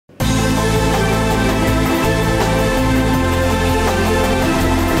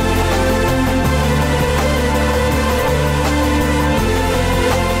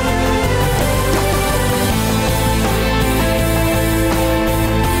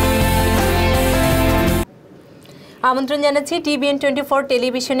আমন্ত্রণ জানাচ্ছি টিবিএন 24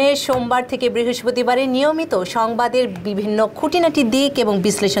 টেলিভিশনে সোমবার থেকে বৃহস্পতিবারে নিয়মিত সংবাদের বিভিন্ন খুঁটিনাটি দিক এবং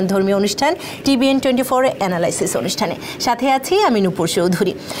বিশ্লেষণ ধর্মীয় অনুষ্ঠান টিবিএন 24 অ্যানালাইসিস অনুষ্ঠানে সাথে আছি আমি নূপুর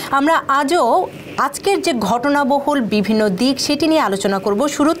চৌধুরী। আমরা আজকের যে ঘটনাবহুল বিভিন্ন দিক সেটি নিয়ে আলোচনা করব।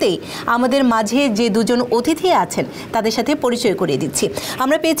 শুরুতেই আমাদের মাঝে যে দুজন অতিথি আছেন তাদের সাথে পরিচয় করিয়ে দিচ্ছি।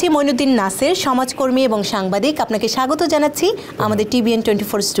 আমরা পেয়েছি মঈনুদ্দিন নাসের, সমাজকর্মী এবং সাংবাদিক। আপনাকে স্বাগত জানাচ্ছি আমাদের টিবিএন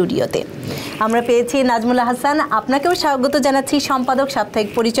 24 স্টুডিওতে। আমরা পেয়েছি নাজমুল হাসান, আপনাকেও স্বাগত জানাচ্ছি, সম্পাদক সাপ্তাহিক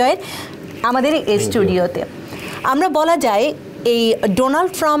পরিচয়ের আমাদের এই স্টুডিওতে। আমরা বলা যায় এই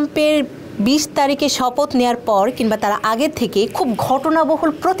ডোনাল্ড ট্রাম্পের 20 তারিখে শপথ নেওয়ার পর কিংবা তার আগের থেকে খুব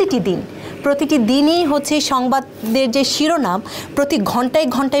ঘটনাবহুল প্রতিটি দিনই হচ্ছে সংবাদের যে শিরোনাম প্রতি ঘন্টায়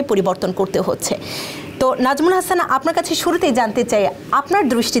ঘন্টায় পরিবর্তন করতে হচ্ছে। তো নাজমুল হাসান, আপনার কাছে শুরুতেই জানতে চাই, আপনার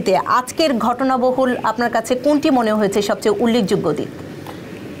দৃষ্টিতে আজকের ঘটনাবহুল আপনার কাছে কোনটি মনে হয়েছে সবচেয়ে উল্লেখযোগ্য দিক?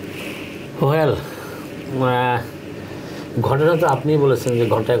 ঘটনা তো আপনি বলেছেন যে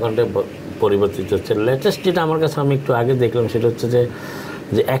ঘন্টায় ঘন্টায় পরিবর্তিত হচ্ছে। লেটেস্ট যেটা আমার কাছে আমি একটু আগে দেখলাম সেটা হচ্ছে যে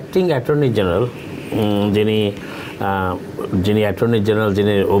অ্যাক্টিং অ্যাটর্নি জেনারেল যিনি অ্যাটর্নি জেনারেল,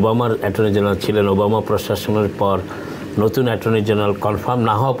 যিনি ওবামার অ্যাটর্নি জেনারেল ছিলেন, ওবামা প্রশাসনের পর নতুন অ্যাটর্নি জেনারেল কনফার্ম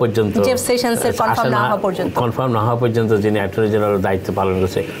না হওয়া পর্যন্ত যিনি অ্যাটর্নি জেনারেলের দায়িত্ব পালন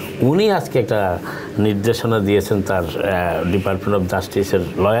করেছে, উনি আজকে একটা নির্দেশনা দিয়েছেন তার ডিপার্টমেন্ট অফ জাস্টিসের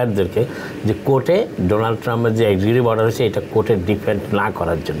লয়ারদেরকে যে কোর্টে ডোনাল্ড ট্রাম্পের যে এক্সিকিউটিভ অর্ডার হয়েছে এটা কোর্টে ডিফেন্ড না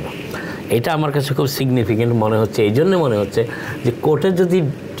করার জন্য। এটা আমার কাছে খুব সিগনিফিকেন্ট মনে হচ্ছে। এই জন্য মনে হচ্ছে যে কোর্টে যদি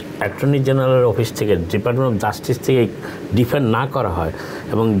অ্যাটর্নি জেনারেলের অফিস থেকে, ডিপার্টমেন্ট অফ জাস্টিস থেকে ডিফেন্ড না করা হয়,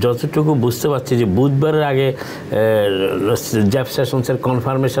 এবং যতটুকু বুঝতে পারছি যে বুধবারের আগে জেফ সেশনসের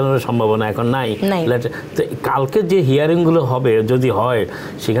কনফার্মেশনের সম্ভাবনা এখন নাই। তো কালকে যে হিয়ারিংগুলো হবে, যদি হয়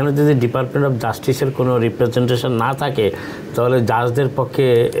সেখানে যদি ডিপার্টমেন্ট অফ জাস্টিসের কোনো রিপ্রেজেন্টেশন না থাকে তাহলে জাজদের পক্ষে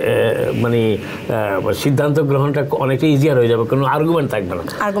সিদ্ধান্ত গ্রহণটা অনেকটা ইজিয়ার হয়ে যাবে, কোনো আর্গুমেন্ট থাকবে না।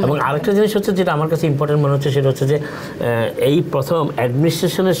 এবং আরেকটা জিনিস হচ্ছে যেটা আমার কাছে ইম্পর্টেন্ট মনে হচ্ছে সেটা হচ্ছে যে এই প্রথম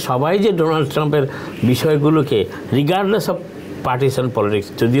অ্যাডমিনিস্ট্রেশনের সবাই যে ডোনাল্ড ট্রাম্পের বিষয়গুলোকে রিগার্ডলেস অফ পার্টিসান পলিটিক্স,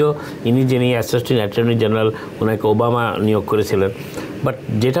 যদিও যিনি অ্যাসিস্ট্যান্ট অ্যাটর্নি জেনারেল ওনাকে ওবামা নিয়োগ করেছিলেন, বাট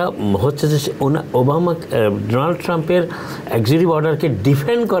যেটা হচ্ছে যে ডোনাল্ড ট্রাম্পের এক্সিকিউটিভ অর্ডারকে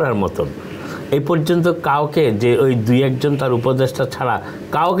ডিফেন্ড করার মতন এই পর্যন্ত কাউকে, যে ওই 2-1 তার উপদেষ্টা ছাড়া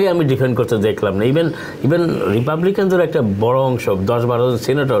কাউকে আমি ডিফেন্ড করতে দেখলাম না। ইভেন রিপাবলিকানদের একটা বড় অংশ, 10-12 জন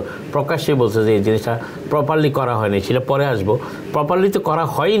সিনেটর প্রকাশ্যে বলছে যে এই জিনিসটা প্রপারলি করা হয়নি। সেটা পরে আসবো। প্রপারলি তো করা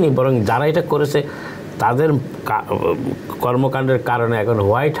হয়নি, বরং যারা এটা করেছে তাদের কর্মকাণ্ডের কারণে এখন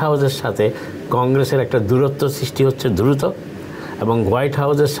হোয়াইট হাউসের সাথে কংগ্রেসের একটা দূরত্ব সৃষ্টি হচ্ছে দ্রুত, এবং হোয়াইট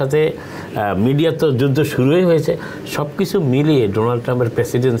হাউসের সাথে মিডিয়া তো যুদ্ধ শুরুই হয়েছে। সব কিছু মিলিয়ে ডোনাল্ড ট্রাম্পের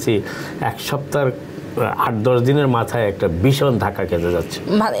প্রেসিডেন্সি 1 সপ্তাহ 8-10 দিনের মাথায় একটা ভীষণ ধাক্কা খেতে যাচ্ছে,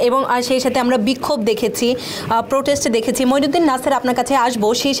 এবং সেই সাথে আমরা বিক্ষোভ দেখেছি, প্রোটেস্ট দেখেছি। মঈনুদ্দিন নাসের, আপনার কাছে আসবো।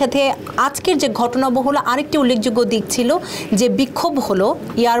 সেই সাথে আজকের যে ঘটনাবহুল আরেকটি উল্লেখযোগ্য দিক ছিল যে বিক্ষোভ হলো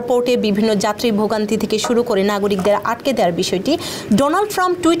এয়ারপোর্টে বিভিন্ন যাত্রী ভোগান্তি থেকে শুরু করে নাগরিকদের আটকে দেওয়ার বিষয়টি। ডোনাল্ড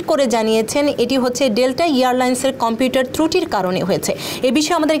ট্রাম্প টুইট করে জানিয়েছেন এটি হচ্ছে ডেল্টা এয়ারলাইন্সের কম্পিউটার ত্রুটির কারণে হয়েছে। এ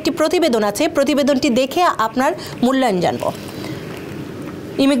বিষয়ে আমাদের একটি প্রতিবেদন আছে, প্রতিবেদনটি দেখে আপনার মূল্যায়ন জানবো।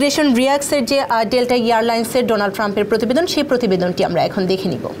 ইমিগ্রেশন রিয়াক্টসের যে ডেল্টা এয়ারলাইন্সের ডোনাল্ড ট্রাম্পের প্রতিবেদন, সেই প্রতিবেদনটি আমরা এখন দেখে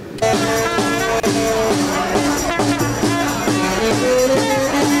নিব।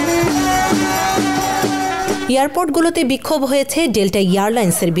 এয়ারপোর্টগুলোতে বিক্ষোভ হয়েছে ডেল্টা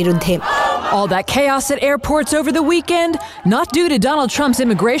এয়ারলাইন্সের বিরুদ্ধে। All that chaos at airports over the weekend, not due to Donald Trump's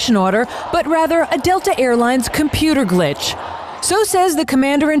immigration order, but rather a Delta Airlines computer glitch. So says the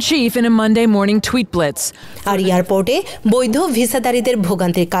commander-in-chief in a Monday morning tweet blitz. আর এয়ারপোর্টে বৈধ ভিসাধারীদের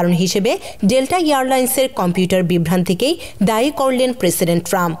ভোগান্তির কারণ হিসেবে delta এয়ারলাইন্সের computer বিভ্রান্তিকেই দায়ী করলেন president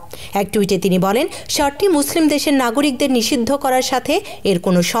Trump. এক টুইটে তিনি বলেন, 7টি মুসলিম দেশের নাগরিকদের নিষিদ্ধ করার সাথে এর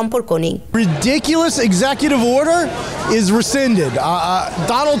কোনো সম্পর্ক নেই। Ridiculous executive order is rescinded.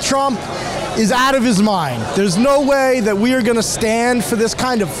 Donald Trump is out of his mind. There's no way that we are going to stand for this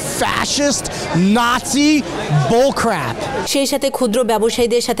kind of fascist, Nazi bullcrap. সেই সাথে ক্ষুদ্র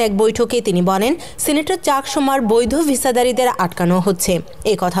ব্যবসায়ীদের সাথে এক বৈঠকে তিনি বলেন, সিনেটর চাক শুমার বৈধ ভিসাধারীদের আটকানো হচ্ছে।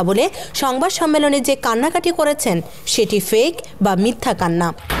 এই কথা বলে সংবাদ সম্মেলনে যে কান্নাকাটি করেছেন সেটি ফেক বা মিথ্যা কান্না।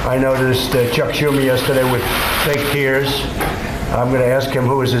 I noticed Chuck Schumer yesterday with fake tears. I'm going to ask him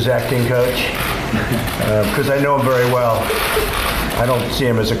who is his acting coach because I know him very well. I don't see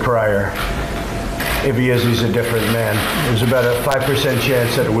him as a crier. If he is, he's a different man. There's about a 5%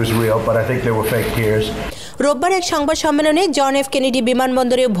 chance that it was real, but I think they were fake tears. রোববার এক সংবাদ সম্মেলনে John F Kennedy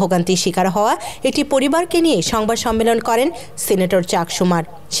বিমানবন্দরে ভোগান্তির শিকার হওয়া একটি পরিবারকে নিয়ে সংবাদ সম্মেলন করেন সিনেটর চাক শুমার।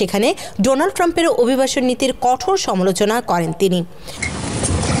 সেখানে ডোনাল্ড ট্রাম্পের অভিবাসন নীতির কঠোর সমালোচনা করেন তিনি।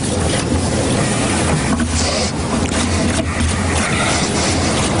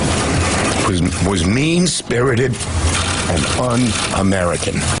 was mean-spirited and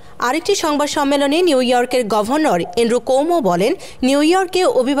un-American. আরেকটি সংবাদ সম্মেলনে নিউ ইয়র্কের গভর্নর এন্ড্রু কোমো বলেন, নিউ ইয়র্কে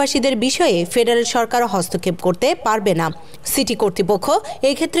অভিবাসীদের বিষয়ে ফেডারেল সরকার হস্তক্ষেপ করতে পারবে না। সিটি কর্তৃপক্ষ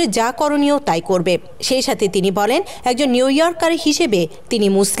এই ক্ষেত্রে যা করণীয় তাই করবে। সেই সাথে তিনি বলেন, একজন নিউ ইয়র্কার হিসেবে তিনি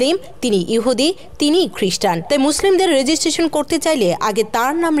মুসলিম, তিনি ইহুদি, তিনি খ্রিস্টান। তাই মুসলিমদের রেজিস্ট্রেশন করতে চাইলে আগে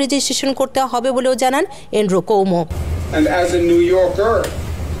তার নাম রেজিস্ট্রেশন করতে হবে বলেও জানান Andrew Como. And as a New Yorker,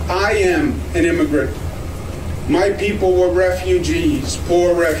 I am an immigrant. My people were refugees, poor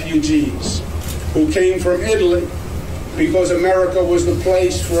refugees, who came from Italy because America was the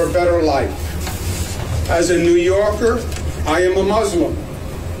place for a better life. As a New Yorker, I am a Muslim.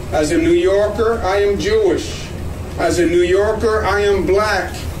 As a New Yorker, I am Jewish. As a New Yorker, I am black.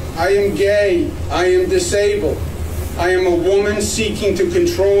 I am gay. I am disabled. I am a woman seeking to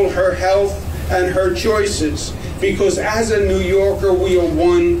control her health and her choices. Because as a New Yorker, we are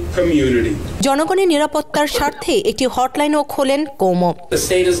one community. জনগণের নিরাপত্তার স্বার্থে একটি হটলাইনও খোলেন Como. The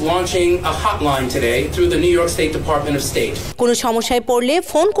state is launching a hotline today through the New York State Department of State. কোনো সমস্যায় পড়লে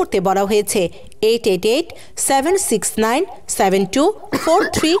phone করতে বলা হয়েছে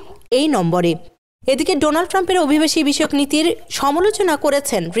 888-769-7243 এই নম্বরে। এদিকে ডোনাল্ড ট্রাম্পের অভিবাসী বিষয়ক নীতির সমালোচনা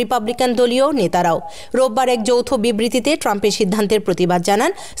করেছেন রিপাবলিকান দলীয় নেতারাও। রোববার এক যৌথ বিবৃতিতে ট্রাম্পের সিদ্ধান্তের প্রতিবাদ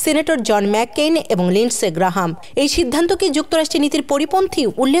জানান সিনেটর জন ম্যাককেইন এবং লিন্ডসে গ্রাহাম। এই সিদ্ধান্তকে যুক্তরাষ্ট্রের নীতির পরিপন্থী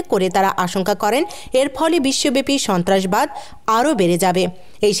উল্লেখ করে তারা আশঙ্কা করেন এর ফলে বিশ্বব্যাপী সন্ত্রাসবাদ আরও বেড়ে যাবে।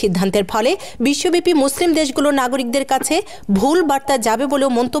 এই সিদ্ধান্তের ফলে বিশ্বব্যাপী মুসলিম দেশগুলোর নাগরিকদের কাছে ভুল বার্তা যাবে বলেও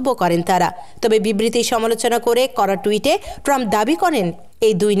মন্তব্য করেন তারা। তবে বিবৃতি সমালোচনা করে করা টুইটে ট্রাম্প দাবি করেন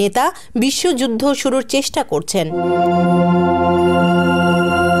এই দুই নেতা বিশ্বযুদ্ধ শুরুর চেষ্টা করছেন।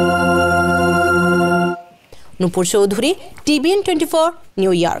 নূপুর Chowdhury, TBN 24,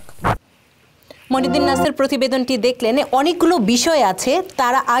 new York. Moinuddin Naser প্রতিবেদনটি দেখলেন, অনেকগুলো বিষয় আছে।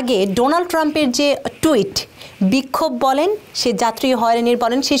 তার আগে ডোনাল্ড ট্রাম্পের যে টুইট, বিক্ষোভ বলেন, সে যাত্রী হয়রানির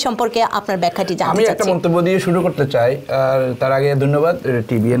বলেন, সেই সম্পর্কে আপনার ব্যাখ্যাটি জানতে চাচ্ছি। আমি একটা মন্তব্য দিয়ে শুরু করতে চাই, আর তার আগে ধন্যবাদ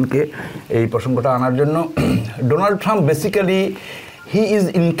TBN-কে এই প্রসঙ্গটা আনার জন্য। Donald Trump basically he is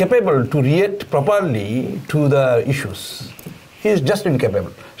incapable to react properly to the issues. He is just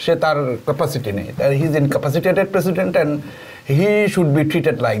incapable. সে তার ক্যাপাসিটি নেই। He is incapacitated president and he should be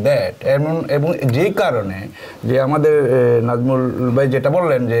treated like that. এবং যেই কারণে যে আমাদের নাজমুল ভাই যেটা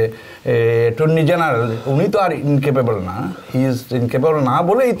বললেন যে অ্যাটর্নি জেনারেল উনি তো আর ইনকেপেবল না, হি ইজ ইনকেপেবল না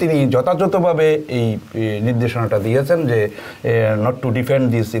বলেই তিনি যথাযথভাবে এই নির্দেশনাটা দিয়েছেন যে not to defend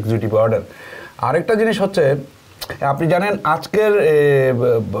this executive order. আরেকটা জিনিস হচ্ছে, আপনি জানেন আজকের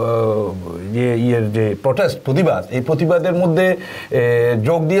যে প্রোটেস্ট, প্রতিবাদ, এই প্রতিবাদের মধ্যে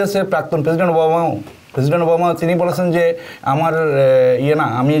যোগ দিয়েছে প্রাক্তন প্রেসিডেন্ট ওবামা। তিনি বলেছেন যে আমার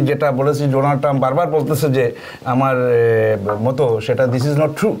আমি যেটা বলেছি, ডোনাল্ড ট্রাম্প বারবার বলতেছে যে আমার মতো সেটা দিস ইজ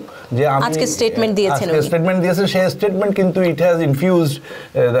নট ট্রু। যে আজকে স্টেটমেন্ট দিয়েছেন, সেই স্টেটমেন্ট কিন্তু it has infused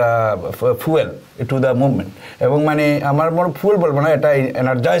the fuel to the movement. এবং মানে আমার ফুয়েল বলবো না, এটা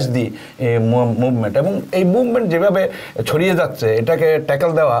এনার্জাইজ দি মুভমেন্ট। এবং এই মুভমেন্ট যেভাবে ছড়িয়ে যাচ্ছে, এটাকে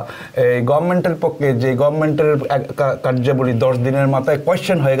ট্যাকল দেওয়া এই গভর্নমেন্টের পক্ষে, যে গভর্নমেন্টের কার্যাবলী 10 দিনের মাথায়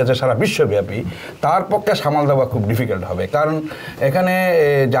কোয়েশ্চেন হয়ে গেছে সারা বিশ্বব্যাপী, তার পক্ষে সামাল দেওয়া খুব ডিফিকাল্ট হবে। কারণ এখানে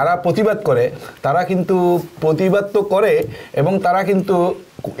যারা প্রতিবাদ করে, তারা কিন্তু প্রতিবাদ তো করে এবং তারা কিন্তু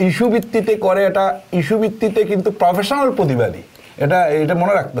ইস্যু ভিত্তিতে করে। এটা ইস্যু ভিত্তিতে কিন্তু প্রফেশনাল প্রতিবাদী, এটা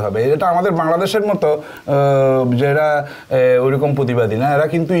মনে রাখতে হবে। এটা আমাদের বাংলাদেশের মতো যারা ওইরকম প্রতিবাদী না, এরা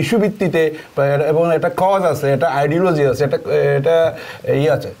কিন্তু ইস্যু ভিত্তিতে, এবং এটা কজ আছে, এটা আইডিওলজি আছে, এটা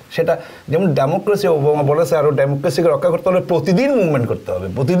আছে। সেটা যেমন ডেমোক্রেসি ওবামা বলেছে, আরও ডেমোক্রেসিকে রক্ষা করতে হলে প্রতিদিন মুভমেন্ট করতে হবে,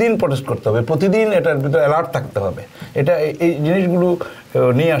 প্রতিদিন প্রোটেস্ট করতে হবে, প্রতিদিন এটার ভিতরে অ্যালার্ট থাকতে হবে। এই জিনিসগুলো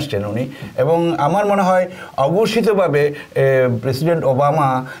নিয়ে আসছেন উনি। এবং আমার মনে হয় অঘোষিতভাবে প্রেসিডেন্ট ওবামা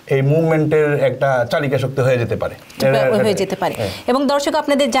এই মুভমেন্টের একটা চালিকা শক্তি হয়ে যেতে পারে। এবং দর্শক,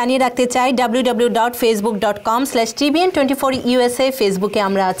 আপনাদের জানিয়ে রাখতে চাই www.facebook.com/TBN24USA ফেসবুকে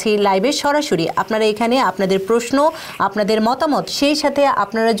আমরা আছি লাইভে সরাসরি। আপনারা এখানে আপনাদের প্রশ্ন, আপনাদের মতামত, সেই সাথে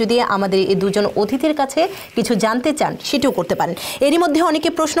আপনারা যদি আমাদের এই দুজন অতিথির কাছে কিছু জানতে চান সেটাও করতে পারেন। এরই মধ্যে অনেকে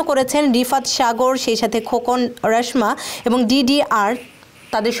প্রশ্ন করেছেন, রিফাত সাগর, সেই সাথে খোকন রেশমা এবং DDR,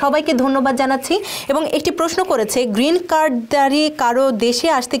 তাদের সবাইকে ধন্যবাদ জানাচ্ছি। এবং একটি প্রশ্ন করেছে, গ্রিন কার্ডধারী কারো দেশে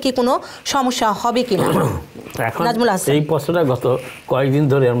আসতে কি কোনো সমস্যা হবে কিনা? এখন এই প্রশ্নটা গত কয়েকদিন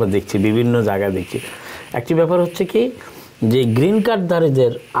ধরে আমরা দেখছি, বিভিন্ন জায়গায় দেখছি। একটি ব্যাপার হচ্ছে কি, যে গ্রিন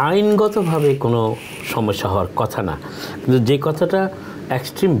কার্ডধারীদের আইনগতভাবে কোনো সমস্যা হওয়ার কথা না, কিন্তু যে কথাটা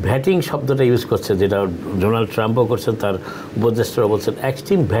এক্সট্রিম ভ্যাটিং শব্দটা ইউজ করছে, যেটা ডোনাল্ড ট্রাম্পও করছেন, তার উপদেষ্টারা বলছেন,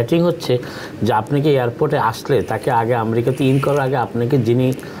 এক্সট্রিম ভ্যাটিং হচ্ছে যে আপনাকে এয়ারপোর্টে আসলে তাকে আগে আমেরিকাতে ইন করার আগে আপনাকে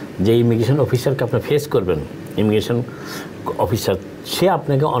যে ইমিগ্রেশন অফিসারকে আপনি ফেস করবেন, ইমিগ্রেশন অফিসার সে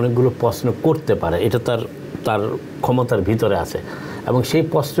আপনাকে অনেকগুলো প্রশ্ন করতে পারে, এটা তার ক্ষমতার ভিতরে আছে। এবং সেই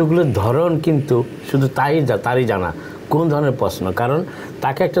প্রশ্নগুলোর ধরন কিন্তু শুধু তারই জানা কোন ধরনের প্রশ্ন, কারণ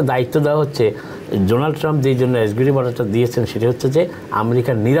তাকে একটা দায়িত্ব দেওয়া হচ্ছে। ডোনাল্ড ট্রাম্প যেই জন্য এক্সিকিউটিভ অর্ডারটা দিয়েছেন সেটা হচ্ছে যে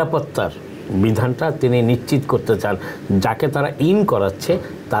আমেরিকার নিরাপত্তার বিধানটা তিনি নিশ্চিত করতে চান, যাকে তারা করাচ্ছে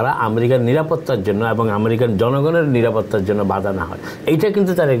তারা আমেরিকার নিরাপত্তার জন্য এবং আমেরিকান জনগণের নিরাপত্তার জন্য বাধা না হয়। এইটা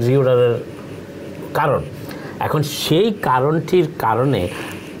কিন্তু তার এক্সিকিউটিভ অর্ডারের কারণ। এখন সেই কারণটির কারণে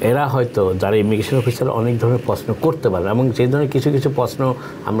এরা হয়তো যারা ইমিগ্রেশন অফিসার অনেক ধরনের প্রশ্ন করতে পারে, এবং সেই ধরনের কিছু কিছু প্রশ্ন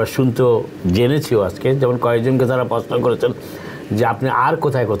আমরা শুনতেও জেনেছিও আজকে। যেমন কয়েকজনকে তারা প্রশ্ন করেছেন যে আপনি আর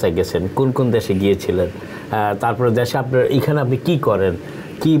কোথায় কোথায় গেছেন, কোন কোন দেশে গিয়েছিলেন, তারপরে দেশে আপনার এখানে আপনি কী করেন,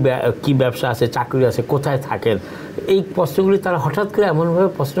 কি ব্যবসা আছে, চাকরি আছে, কোথায় থাকেন। এই প্রশ্নগুলি তারা হঠাৎ করে এমনভাবে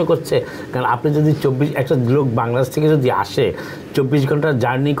প্রশ্ন করছে, কারণ আপনি যদি একটা লোক বাংলাদেশ থেকে যদি আসে 24 ঘন্টা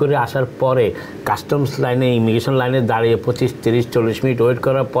জার্নি করে আসার পরে কাস্টমস লাইনে, ইমিগ্রেশন লাইনে দাঁড়িয়ে 25, 30, 40 মিনিট ওয়েট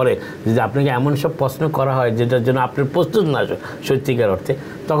করার পরে যদি আপনাকে এমন সব প্রশ্ন করা হয় যেটার জন্য আপনি প্রস্তুত না সত্যিকার অর্থে,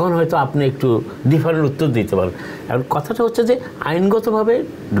 তখন হয়তো আপনি একটু ডিফারেন্ট উত্তর দিতে পারেন। এখন কথাটা হচ্ছে যে আইনগতভাবে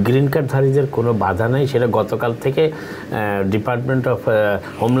গ্রিন কার্ডধারীদের কোনো বাধা নেই, সেটা গতকাল থেকে ডিপার্টমেন্ট অফ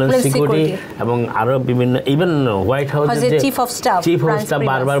হোমল্যান্ড সিকিউরিটি এবং আরও বিভিন্ন ইভেন হোয়াইট হাউসের যে চিফ অফ স্টাফ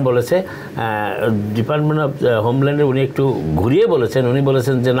বারবার বলেছে, ডিপার্টমেন্ট অফ হোমল্যান্ডের উনি একটু ঘুরিয়ে বলেছেন, উনি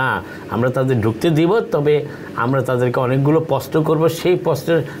বলেছেন যে না, আমরা তাদের ঢুকতে দিব, তবে আমরা তাদেরকে অনেকগুলো প্রশ্ন করব, সেই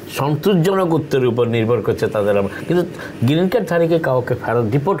প্রশ্নের সন্তোষজনক উত্তরের উপর নির্ভর করছে তাদের। কিন্তু গ্রিন কার্ডধারীকে কাউকে ফেরত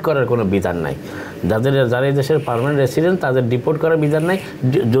ডিপোর্ট করার কোনো বিধান নাই। যারা এই দেশের পার্মানেন্ট রেসিডেন্ট তাদের ডিপোর্ট করার বিধান নাই।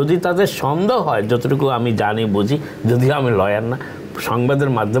 যদি তাদের সন্দেহ হয়, যতটুকু আমি জানি বুঝি, যদিও আমি লয়ার না, সংবাদের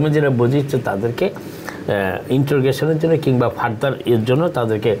মাধ্যমে যেটা বুঝি তাদেরকে ইন্টারোগেশনের জন্য কিংবা ফার্দার এর জন্য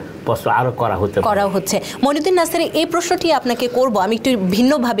তাদেরকে প্রশ্ন আরও করা হচ্ছে। মনিউদ্দিন নাসির, এই প্রশ্নটি আপনাকে করব, আমি একটু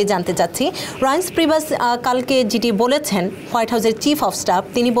ভিন্নভাবে জানতে চাচ্ছি। রাইন্স প্রিভাস কালকে যেটি বলেছেন, হোয়াইট হাউসের চিফ অফ স্টাফ,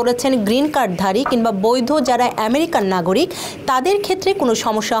 তিনি বলেছেন গ্রিন কার্ডধারী কিংবা বৈধ যারা আমেরিকান নাগরিক তাদের ক্ষেত্রে কোনো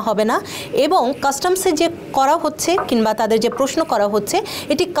সমস্যা হবে না, এবং কাস্টমসে যে করা হচ্ছে কিংবা তাদের যে প্রশ্ন করা হচ্ছে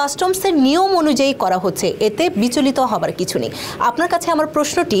এটি কাস্টমসের নিয়ম অনুযায়ী করা হচ্ছে, এতে বিচলিত হবার কিছু নেই। আপনার কাছে আমার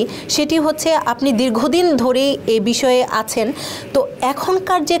প্রশ্নটি সেটি হচ্ছে, আপনি দীর্ঘদিন ধরে এই বিষয়ে আছেন, তো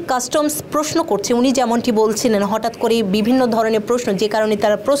এখনকার যে কাস্টমস প্রশ্ন করছে, উনি যেমনটি বলছিলেন হঠাৎ করে বিভিন্ন ধরনের প্রশ্ন যে কারণে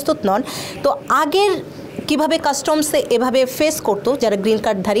তারা প্রস্তুত নন, তো আগের কিভাবে কাস্টমসে এভাবে ফেস করতো যারা গ্রিন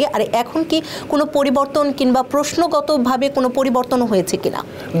কার্ডধারী, আর এখন কি কোনো পরিবর্তন কিংবা প্রশ্নগতভাবে কোনো পরিবর্তন হয়েছে কিনা?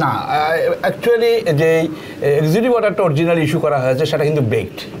 না, অ্যাকচুয়ালি যে এক্সিকিউটিভ অর্ডারটা অরিজিনাল ইস্যু করা হয়েছে সেটা কিন্তু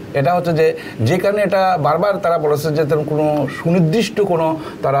বেকড। এটা হচ্ছে যে কারণে এটা বারবার তারা বলেছে যে কোনো সুনির্দিষ্ট কোনো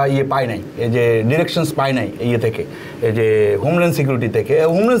তারা পায় নাই, এই যে ডিরেকশনস পায় নাই থেকে, এই যে হোমল্যান্ড সিকিউরিটি থেকে।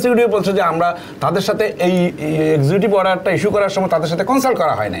 হোমল্যান্ড সিকিউরিটি বলছে যে আমরা তাদের সাথে এই এক্সিকিউটিভ অর্ডারটা ইস্যু করার সময় তাদের সাথে কনসাল্ট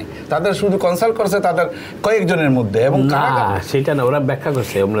করা হয় নাই, তাদের শুধু কনসাল্ট করছে তাদের কয়েকজনের মধ্যে। এবং সেটা না, ওরা ব্যাখ্যা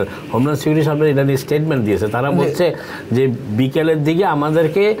করছে, হোমল্যান্ড সিকিউরিটি সামনে এটা নিয়ে স্টেটমেন্ট দিয়েছে। তারা বলছে যে বিকেলের দিকে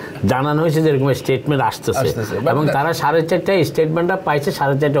আমাদেরকে জানানো হয়েছে যে এরকম স্টেটমেন্ট আসতেছে, এবং তারা 4:30টায় স্টেটমেন্টটা পাইছে,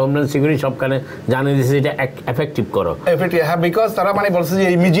 4:30টায় হোমল্যান্ড সিকিউরিটি সবখানে জানিয়ে দিয়েছে এটা এফেক্টিভ করো। হ্যাঁ, বিকজ তারা বলছে যে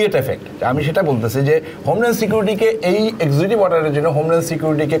ইমিডিয়েট এফেক্ট। আমি সেটা বলতেছি যে হোমল্যান্ড সিকিউরিটিকে এই এক্সিকিউটিভ অর্ডারের জন্য হোমল্যান্ড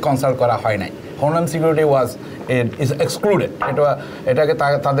সিকিউরিটিকে কনসাল্ট করা হয় নাই। হোমল্যান্ড সিকিউরিটি ওয়াজ এক্সক্লুডেড, এটাকে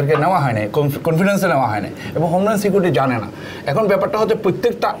তাদেরকে নেওয়া হয় নাই, কনফিডেন্সে নেওয়া হয় নাই, এবং হোমল্যান্ড সিকিউরিটি জানে না। এখন ব্যাপারটা হচ্ছে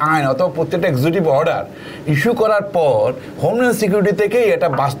প্রত্যেকটা আইন অথবা প্রত্যেকটা এক্সিকিউটিভ অর্ডার ইস্যু করার পর হোমল্যান্ড সিকিউরিটি থেকেই এটা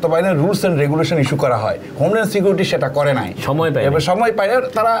বাস্তবায়নের রুলস অ্যান্ড রেগুলেশন ইস্যু করা হয়। হোমল্যান্ড সিকিউরিটি সেটা করে নাই, সময় পায়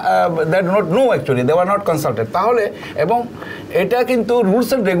তারা, they do not know actually, they are not consulted. তাহলে এবং এটা কিন্তু রুলস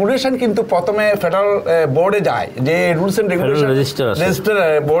অ্যান্ড রেগুলেশন কিন্তু প্রথমে ফেডারেল বোর্ডে যায়, যে রুলস অ্যান্ড রেগুলেশন রেজিস্টার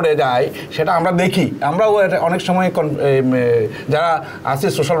বোর্ডে যায়, সেটা আমরা দেখি। আমরাও অনেক সময় যারা আছে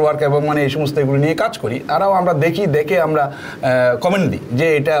সোশ্যাল ওয়ার্ক এবং এই সমস্ত এগুলো নিয়ে কাজ করি, তারাও আমরা দেখে আমরা কমেন্ট দিই যে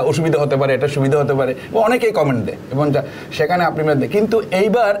এটা অসুবিধা হতে পারে, এটা সুবিধা হতে পারে, অনেকেই কমেন্ট দেয়, এবং সেখানে আপনি কিন্তু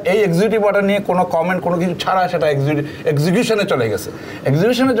এইবার এই এক্সিকিউটিভ অর্ডার নিয়ে কোনো কমেন্ট কোনো কিছু ছাড়া সেটা এক্সিকিউশনে চলে গেছে।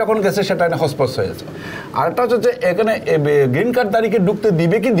 এক্সিকিউশনে যখন গেছে সেটা হসপস হয়েছে। আরেকটা হচ্ছে যে এখানে গ্রিন কার্ডধারীকে ঢুকতে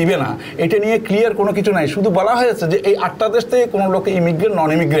দিবে কি দিবে না এটা নিয়ে ক্লিয়ার কোনো কিছু নাই। শুধু বলা হয়েছে যে এই 8টা দেশ থেকে কোনো লোক ইমিগ্রেন্ট, নন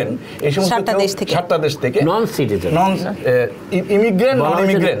ইমিগ্রেন্ট, এই সমস্ত 7টা দেশ থেকে নন citizen, non immigrant, non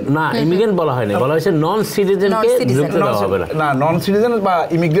immigrant, না ইমিগ্রেন্ট বলা হয়নি, বলা হয়েছে নন সিটিজেনকে ঢুকতে দেওয়া হবে না। নন সিটিজেন বা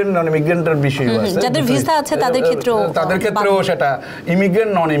ইমিগ্রেন্ট, নন ইমিগ্রেন্টের বিষয় আছে, যাদের ভিসা আছে তাদের ক্ষেত্রেও সেটা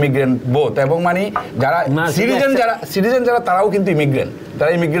ইমিগ্রেন্ট, নন ইমিগ্রেন্ট বোথ। এবং যারা সিটিজেন যারা তারাও কিন্তু ইমিগ্রেন্ট,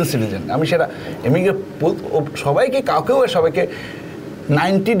 তারা ইমিগ্রেন্ট সিটিজেন। আমি সেটা ইমিগ্রেন্ট সবাইকে সবাইকে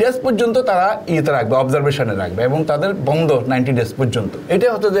 90 ডেজ পর্যন্ত তারা রাখবে, অবজারভেশনে রাখবে, এবং তাদের বন্ধ 90 ডেজ পর্যন্ত। এটা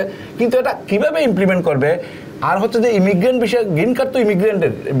হচ্ছে যে, কিন্তু এটা কীভাবে ইমপ্লিমেন্ট করবে আর হচ্ছে যে ইমিগ্রেন্ট বিষয়, গ্রিন কার্ড তো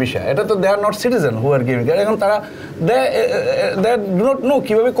ইমিগ্রেন্টের বিষয়, এটা তো দে are not citizen who R green card. এখন তারা দে ডু নট নো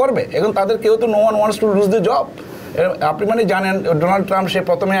কীভাবে করবে, এখন তাদের কেউ তো no one wants to lose the job. আপনি মানে জানেন ডোনাল্ড ট্রাম্প সে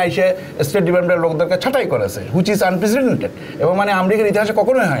প্রথমে আইসে স্টেট ডিপার্টমেন্টের লোকদেরকে ছাঁটাই করেছে, হুইচ ইজ আনপ্রেসিডেন্টেড, এবং মানে আমেরিকার ইতিহাসে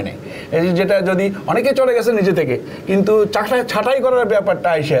কখনোই হয়নি। এই যেটা যদি অনেকে চলে গেছে নিজে থেকে, কিন্তু ছাঁটাই করার ব্যাপারটা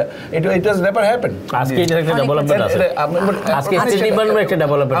আইসে ইট ওয়াজ নেভার হ্যাপেন।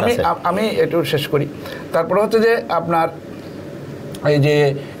 আমি একটু শেষ করি। তারপরে হচ্ছে যে আপনার এই যে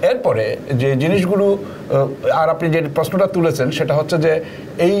এরপরে যে জিনিসগুলো, আর আপনি যে প্রশ্নটা তুলেছেন সেটা হচ্ছে যে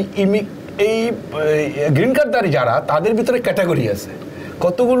এই গ্রিন কার্ডধারী যারা, তাদের ভিতরে ক্যাটাগরি আছে।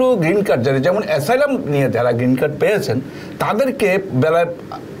 কতগুলো গ্রিন কার্ড যারা, যেমন অ্যাসাইলাম নিয়ে যারা গ্রিন কার্ড পেয়েছেন, তাদেরকে বেলায়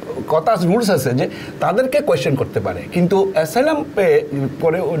কথা রুলস আছে যে তাদেরকে কোয়েশ্চেন করতে পারে, কিন্তু অ্যাসাইলাম পেয়ে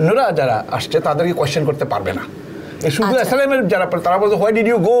পরে অন্যরা যারা আসছে তাদেরকে কোয়েশ্চেন করতে পারবে না। শুধু অ্যাসাইলামের যারা, তারা বলছে why did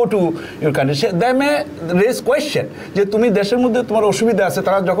you go to your country, they May raise question যে তুমি দেশের মধ্যে তোমার অসুবিধা আছে।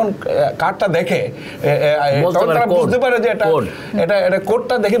 তারা যখন কার্ডটা দেখে তখন তারা বুঝতে পারে যে এটা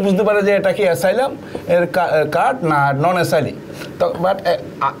কোডটা দেখে বুঝতে পারে যে এটা কি অ্যাসাইলাম এর কার্ড না নন অ্যাসাইলি। তো বাট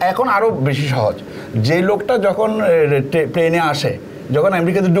এখন আরও বেশি সহজ, যে লোকটা যখন প্লেনে আসে, যখন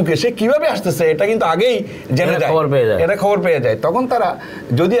আমেরিকাতে ঢুকে, সে কীভাবে আসতেছে এটা কিন্তু আগেই জেনে যায়, এটা খবর পেয়ে যায়। তখন তারা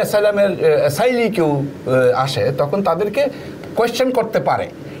যদি অ্যাসাইলি কেউ আসে, তখন তাদেরকে কোয়েশ্চেন করতে পারে,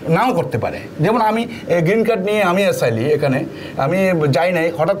 নাও করতে পারে। যেমন আমি গ্রিন কার্ড নিয়ে আমি অ্যাসাইলি, এখানে আমি যাই নাই,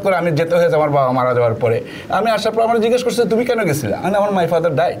 হঠাৎ করে আমি যেতে হয়েছে আমার বাবা মারা যাওয়ার পরে। আমি আসার পর আমার জিজ্ঞেস করছে তুমি কেন গেছিলে, আমি আমার মাই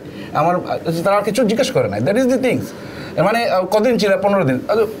ফাদার ডাই, আমার তারা কিছু জিজ্ঞেস করে নাই। দ্যাট ইজ দি থিংস, মানে কদিন ছিল, 15 দিন।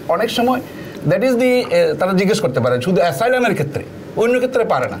 অনেক সময় দ্যাট ইজ দি, তারা জিজ্ঞেস করতে পারে শুধু অ্যাসাইলামের ক্ষেত্রে, অন্য ক্ষেত্রে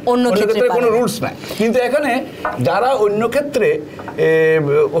পারে না, অন্য ক্ষেত্রে কোনো রুলস নাই। কিন্তু এখানে যারা অন্য ক্ষেত্রে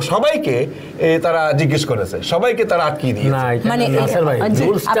সবাইকে তারা জিজ্ঞেস করেছে, সবাইকে তারা আটকিয়ে দিয়েছে।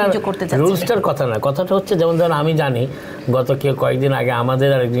 রুলসটার কথা না, কথাটা হচ্ছে যেমন ধরেন আমি জানি গত কয়েকদিন আগে আমাদের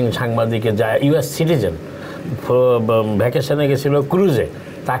আরেকজন সাংবাদিকের যা ইউএস সিটিজেন ভ্যাকেশনে গেছিল ক্রুজে,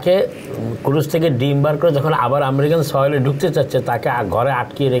 তাকে ক্রুজ থেকে ডিম বার করে যখন আবার আমেরিকান সয়েলে ঢুকতে চাচ্ছে, তাকে ঘরে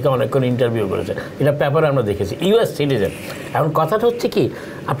আটকিয়ে রেখে অনেকক্ষণ ইন্টারভিউ করেছে। এটা পেপারে আমরা দেখেছি, ইউএস সিটিজেন। এখন কথাটা হচ্ছে কি,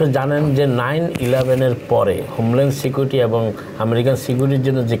 আপনি জানেন যে 9/11 পরে হোমল্যান্ড সিকিউরিটি এবং আমেরিকান সিকিউরিটির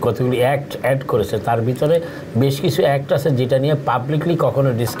জন্য যে কতগুলি অ্যাক্ট অ্যাড করেছে, তার ভিতরে বেশ কিছু অ্যাক্ট আছে যেটা নিয়ে পাবলিকলি কখনো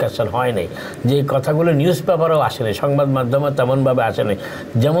ডিসকাশন হয় নাই, যে কথাগুলো নিউজ পেপারেও আসেনি, সংবাদ মাধ্যমে তেমনভাবে আসেনি।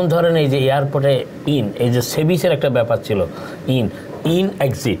 যেমন ধরেন এই যে এয়ারপোর্টে এই যে সেভিসের একটা ব্যাপার ছিল, ইন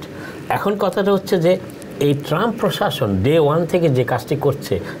এক্সিট। এখন কথাটা হচ্ছে যে এই ট্রাম্প প্রশাসন ডে 1 থেকে যে কাজটি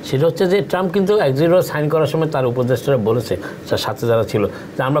করছে সেটা হচ্ছে যে ট্রাম্প কিন্তু এক্সিট সাইন করার সময় তার উপদেষ্টারা বলেছে, তার সাথে যারা ছিল,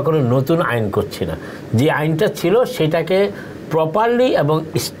 যে আমরা কোনো নতুন আইন করছি না, যে আইনটা ছিল সেটাকে প্রপারলি এবং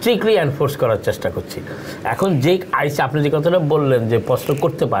স্ট্রিক্টলি এনফোর্স করার চেষ্টা করছি। এখন যে আইসি, আপনি যে কথাটা বললেন যে প্রশ্ন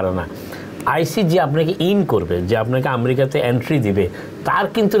করতে পারে না, আইসি যে আপনাকে ইন করবে, যে আপনাকে আমেরিকাতে এন্ট্রি দিবে, তার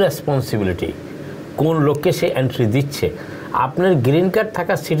কিন্তু রেসপন্সিবিলিটি কোন লোককে সে এন্ট্রি দিচ্ছে। আপনার গ্রিন কার্ড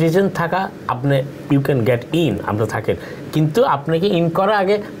থাকা, সিটিজেন থাকা, আপনি ইউ ক্যান গেট ইন, আপনি থাকেন, কিন্তু আপনাকে ইন করার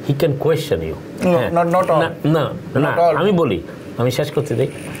আগে হি ক্যান কোয়েশ্চেন ইউ। না, আমি বলি, আমি শেষ করতে দিই,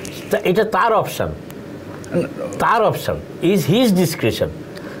 এটা তার অপশান ইজ হিজ ডিসক্রিশন।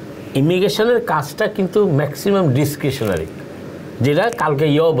 ইমিগ্রেশনের কাজটা কিন্তু ম্যাক্সিমাম ডিসক্রিশনারি, যেটা কালকে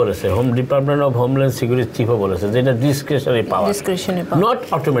বলেছে, home department of homeland security চিফও বলেছে, যেটা ডিসক্রিশনারি পাওয়ার, নট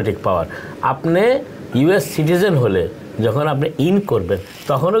অটোমেটিক পাওয়ার। আপনি ইউএস সিটিজেন হলে যখন আপনি ইন করবেন,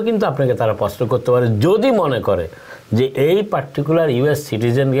 তখনও কিন্তু আপনাকে তারা প্রশ্ন করতে পারে, যদি মনে করে যে এই পার্টিকুলার ইউএস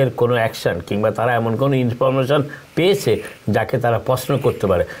সিটিজেনের কোনো অ্যাকশন কিংবা তারা এমন কোনো ইনফরমেশন পেয়েছে যাকে তারা প্রশ্ন করতে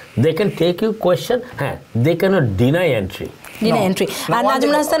পারে। They can take you question, হ্যাঁ, they can not deny entry. আর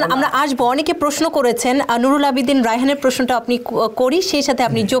নাজমুল হাসান, আমরা আসবো, অনেকে প্রশ্ন করেছেন, নুরুল আবিদিন রায়হানের প্রশ্নটা আপনি করি, সেই সাথে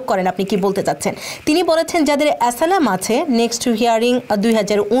আপনি যোগ করেন আপনি কি বলতে চাচ্ছেন। তিনি বলেছেন যাদের অ্যাসাইলাম আছে নেক্সট হিয়ারিং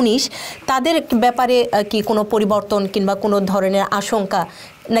 2019, তাদের ব্যাপারে কি কোনো পরিবর্তন কিংবা কোনো ধরনের আশঙ্কা,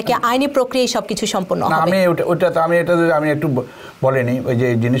 নাকি আইনি প্রক্রিয়ায় সবকিছু সম্পন্ন হবে? আমি একটু বলেনি ওই যে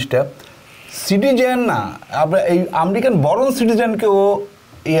জিনিসটা, সিটিজেন না, এই আমেরিকান বরন সিটিজেনকেও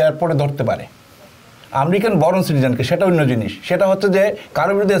এয়ারপোর্টে ধরতে পারে, আমেরিকান বরন সিটিজেনকে, সেটা অন্য জিনিস। সেটা হচ্ছে যে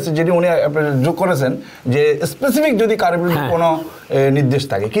কারোর বিরুদ্ধে যেটি উনি যোগ করেছেন যে স্পেসিফিক যদি কারোর বিরুদ্ধে কোনো নির্দেশ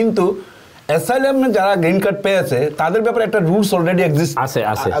থাকে, কিন্তু অ্যাসাইলাম যারা গ্রিন কার্ড পেয়েছে তাদের ব্যাপারে একটা রুলস অলরেডি এক্সিস্ট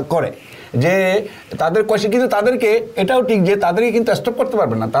করে, যে তাদের কোয়েশ্চেন, কিন্তু তাদেরকে এটাও ঠিক যে তাদেরকে কিন্তু স্টপ করতে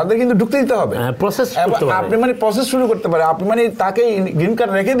পারবেন না, তাদের কিন্তু ঢুকতে দিতে হবে, আপনি মানে প্রসেস শুরু করতে পারে, আপনি মানে তাকে গ্রিন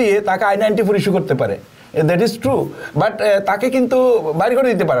কার্ড রেখে দিয়ে তাকে I-94 ইস্যু করতে পারে, দ্যাট ইজ ট্রু, বাট তাকে কিন্তু বাইরে করে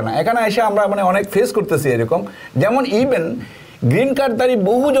দিতে পারে না। এখানে এসে আমরা মানে অনেক ফেস করতেছি এরকম, যেমন ইভেন গ্রিন কার্ডধারী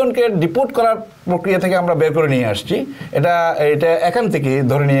বহুজনকে ডিপোর্ট করার প্রক্রিয়া থেকে আমরা বের করে নিয়ে আসছি। এটা এখান থেকে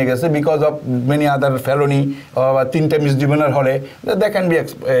ধরে নিয়ে গেছে because of many other felony বা 3টে মিসডিমেনার হলে দে ক্যান বি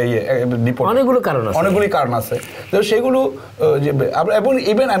ডিপোর্ট। অনেকগুলি কারণ আছে। তো সেগুলো এবং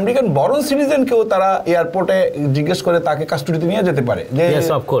ইভেন আমেরিকান বরন সিটিজেনকেও তারা এয়ারপোর্টে জিজ্ঞেস করে তাকে কাস্টডিতে নিয়ে যেতে পারে, যে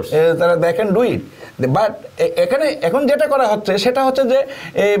তারা they can do it. But এখানে এখন যেটা করা হচ্ছে সেটা হচ্ছে যে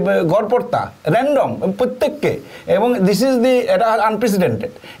এই গড়পড়তা র্যান্ডম প্রত্যেককে, এবং দিস ইজ দি এটা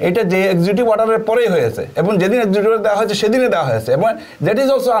আনপ্রেসিডেন্টেড। এটা যে এক্সিকিউটিভ অর্ডারের পরেই হয়েছে এবং যেদিন এক্সিকিউটিভ অর্ডার দেওয়া হয়েছে সেদিনে দেওয়া হয়েছে, এবং that is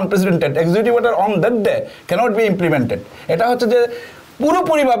also unprecedented. Executive order on that day cannot be implemented. এটা হচ্ছে যে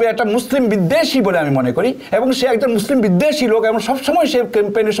পুরোপুরিভাবে একটা মুসলিম বিদ্বেষী বলে আমি মনে করি, এবং সে একজন মুসলিম বিদ্বেষী লোক, এবং সবসময় সে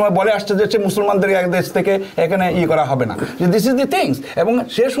ক্যাম্পেইনের সময় বলে আসছে যে সে মুসলমানদের এক দেশ থেকে এখানে করা হবে না, যে দিস ইজ দি থিংস। এবং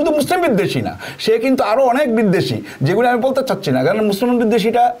সে শুধু মুসলিম বিদ্বেষী না, সে কিন্তু আরও অনেক বিদ্বেষী, যেগুলো আমি বলতে চাচ্ছি না, কারণ মুসলমান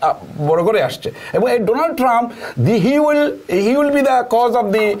বিদ্বেষীটা বড় করে আসছে। এবং এই Donald Trump he will be the cause of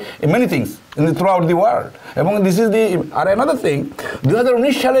the many things throughout the world. এবং this is the R another thing,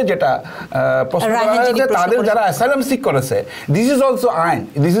 2019 সালে যেটা প্রশ্ন করা হয়েছে তাদের যারা অ্যাসাইলাম সিক করেছে, দিস ইজ অলসো আইন,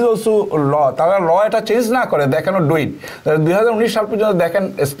 দিস ইজ অলসো ল। তারা ল এটা চেঞ্জ না করে দেখানো ডুইট 2019 সাল পর্যন্ত দেখেন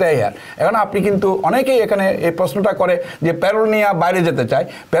স্টে হিয়ার। এখন আপনি কিন্তু অনেকেই এখানে এই প্রশ্নটা করে যে প্যারোল নিয়ে বাইরে যেতে চায়,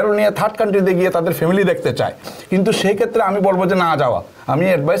 প্যারোল নিয়ে থার্ড কান্ট্রিতে গিয়ে তাদের ফ্যামিলি দেখতে চায়, কিন্তু সেই ক্ষেত্রে আমি বলবো যে না যাওয়া। আমি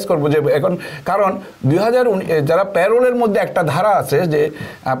অ্যাডভাইস করবো যে এখন, কারণ 2019 যারা প্যারোলের মধ্যে একটা ধারা আছে যে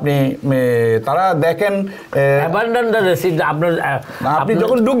আপনি তারা দেখেন আপনি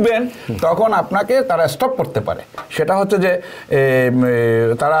যখন ঢুকবেন তখন আপনাকে তারা স্টপ করতে পারে। সেটা হচ্ছে যে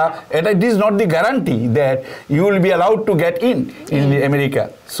তারা এটা it is not the guarantee that you will be allowed to get in America.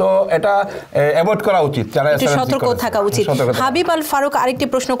 So এটা অ্যাভয়েড করা উচিত, যারা সতর্ক থাকা উচিত। হাবিব আল ফারুক আরেকটি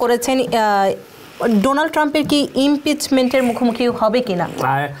প্রশ্ন করেছেন, ডোনাল্ড ট্রাম্পের কি ইমপিচমেন্টের মুখোমুখি হবে কিনা?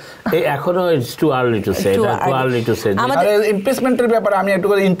 এখনো it's too early to say. আমাদের ইমপিচমেন্টের ব্যাপারে আমি একটু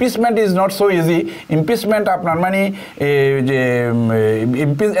বলি, impeachment is not so easy. Impeachment আপনার মানে যে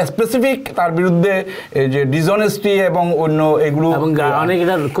স্পেসিফিক তার বিরুদ্ধে যে ডিসঅনেস্টি এবং অন্য এগুলো, এবং অনেক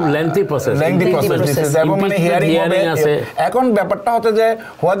এটা খুব লেন্থি প্রসেস এবং মানে হিয়ারিং আছে। এখন ব্যাপারটা হচ্ছে যে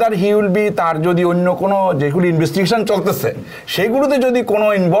হোয়াদার হি উইল বি, তার যদি অন্য কোনো যেগুলো ইনভেস্টিগেশন চলতেছে সেগুলোতে যদি কোনো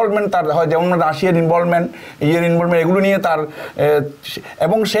ইনভলভমেন্ট তার হয়, যেমন রাশিয়ার ইনভলভমেন্ট এগুলো নিয়ে তার,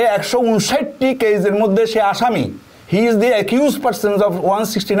 এবং সে 159টি কেসের মধ্যে সে আসামি। He is the accused person of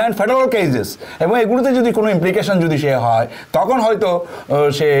 169 federal cases, এবং এগুলোতে যদি কোনো ইমপ্লিকেশন যদি সে হয় তখন হয়তো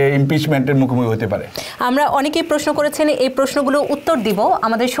সে ইমপিচমেন্টের মুখোমুখি হতে পারে। আমরা অনেকেই প্রশ্ন করেছেন, এই প্রশ্নগুলো উত্তর দিব।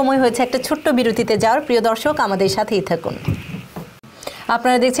 আমাদের সময় হয়েছে একটা ছোট্ট বিরতিতে যাওয়ার। প্রিয় দর্শক, আমাদের সাথেই থাকুন।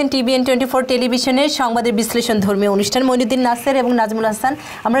 আপনারা দেখছেন TBN 24 টেলিভিশনের সংবাদের বিশ্লেষণ ধর্মীয় অনুষ্ঠান। মইনুদ্দিন নাসের এবং নাজমুল হাসান।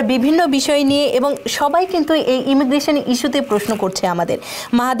 আমরা বিভিন্ন বিষয় নিয়ে, এবং সবাই কিন্তু এই ইমিগ্রেশন ইস্যুতে প্রশ্ন করছে আমাদের।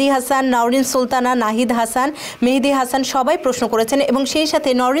 মাহাদি হাসান, নওরিন সুলতানা, নাহিদ হাসান, মেহেদি হাসান সবাই প্রশ্ন করেছেন, এবং সেই সাথে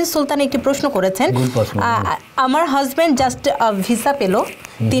নওরিন সুলতান একটি প্রশ্ন করেছেন, আমার হাজব্যান্ড জাস্ট ভিসা পেল,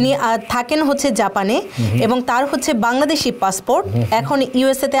 তিনি থাকেন হচ্ছে জাপানে এবং তার হচ্ছে বাংলাদেশি পাসপোর্ট, এখন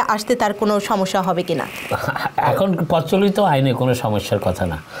ইউএসএতে আসতে তার কোনো সমস্যা হবে কিনা? এখন প্রচলিত আইনে কোনো সমস্যার কথা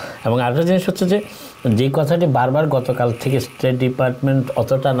না। এবং আরেকটা জিনিস হচ্ছে যে কথাটি বারবার গতকাল থেকে স্টেট ডিপার্টমেন্ট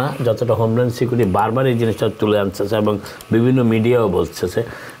অতটা না যতটা হোমল্যান্ড সিকিউরিটি বারবার এই জিনিসটা তুলে আনতেছে এবং বিভিন্ন মিডিয়াও বলতেছে,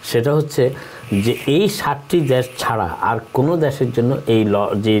 সেটা হচ্ছে যে এই 7টি দেশ ছাড়া আর কোনো দেশের জন্য এই ল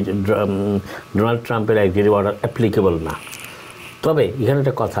যে ডোনাল্ড ট্রাম্পের এক্সিকিউটিভ অর্ডার অ্যাপ্লিকেবল না। তবে এখানে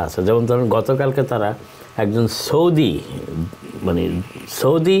একটা কথা আছে, যেমন ধরুন গতকালকে তারা একজন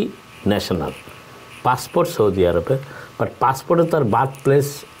সৌদি ন্যাশনাল, পাসপোর্ট সৌদি আরবের, বাট পাসপোর্টে তার বার্থ প্লেস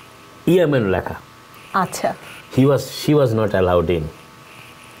ইয়েমেন লেখা। আচ্ছা, she was not allowed in.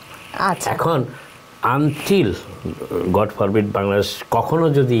 আচ্ছা, এখন আনটিল গড ফরবিড বাংলাদেশ কখনো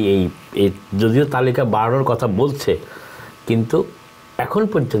যদি এই যদিও তালিকা বাড়ানোর কথা বলছে, কিন্তু এখন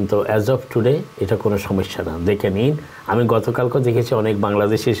পর্যন্ত অ্যাজ অফ টুডে এটা কোনো সমস্যা না, দেখে নিন। আমি গতকালকেও দেখেছি অনেক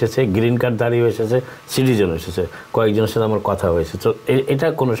বাংলাদেশি এসেছে, গ্রিন কার্ড দাঁড়িয়ে এসেছে, সিটিজেন এসেছে, কয়েকজনের সাথে আমার কথা হয়েছে। তো এটা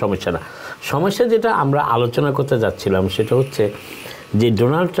কোনো সমস্যা না। সমস্যা যেটা আমরা আলোচনা করতে যাচ্ছিলাম সেটা হচ্ছে যে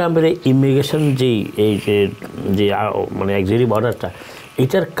ডোনাল্ড ট্রাম্পের ইমিগ্রেশন এই যে মানে এক্সিকিউটিভ অর্ডারটা,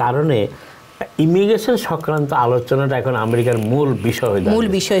 এটার কারণে ইমিগ্রেশন সংক্রান্ত আলোচনাটা এখন আমেরিকার মূল বিষয় হয়ে দাঁড়িয়েছে।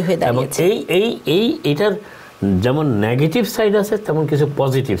 এবং এটার যেমন নেগেটিভ সাইড আছে তেমন কিছু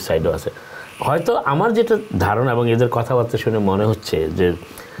পজিটিভ সাইডও আছে। হয়তো আমার যেটা ধারণা এবং এদের কথাবার্তা শুনে মনে হচ্ছে যে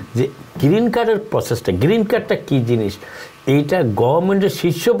গ্রিন কার্ডের প্রসেসটা, গ্রিন কার্ডটা কী জিনিস, এইটা গভর্নমেন্টের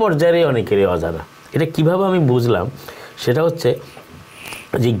শীর্ষ পর্যায়ে অনেকেরই অজানা। এটা কিভাবে আমি বুঝলাম, সেটা হচ্ছে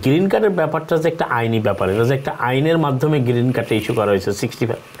যে গ্রিন কার্ডের ব্যাপারটা যে একটা আইনি ব্যাপার, এটা যে একটা আইনের মাধ্যমে গ্রিন কার্ডটা ইস্যু করা হয়েছে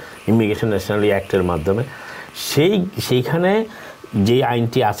 65 ইমিগ্রেশন ন্যাশনালি অ্যাক্টের মাধ্যমে। সেইখানে যে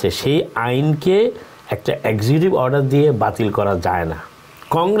আইনটি আছে সেই আইনকে একটা এক্সিকিউটিভ অর্ডার দিয়ে বাতিল করা যায় না।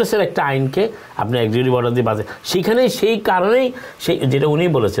 কংগ্রেসের একটা আইনকে আপনি এক্সিকিউটিভ অর্ডার দিয়ে বাতিল, সেখানেই সেই কারণেই সেই যেটা উনি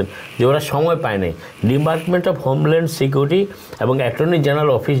বলেছেন যে ওরা সময় পায় নাই। ডিপার্টমেন্ট অফ হোমল্যান্ড সিকিউরিটি এবং অ্যাটর্নি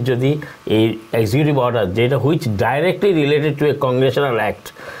জেনারেল অফিস যদি এই এক্সিকিউটিভ অর্ডার যেটা which directly related to A Congressional act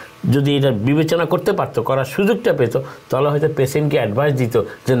যদি এটা বিবেচনা করতে পারতো, করার সুযোগটা পেত, তাহলে হয়তো প্রেসিডেন্টকে অ্যাডভাইস দিত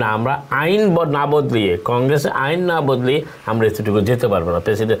যে না, আমরা আইন না বদলিয়ে, কংগ্রেসের আইন না বদলিয়ে আমরা এতটুকু যেতে পারবো না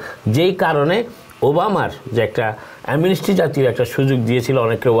প্রেসিডেন্ট। যেই কারণে ওবামার যে একটা অ্যামনেস্টি জাতীয় একটা সুযোগ দিয়েছিল,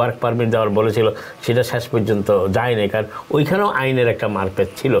 অনেককে ওয়ার্ক পারমিট দেওয়ার বলেছিল, সেটা শেষ পর্যন্ত যায়নি। কারণ ওইখানেও আইনের একটা মারপ্যাচ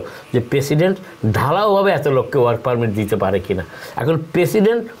ছিল যে প্রেসিডেন্ট ঢালাওভাবে এত লোককে ওয়ার্ক পারমিট দিতে পারে কিনা। এখন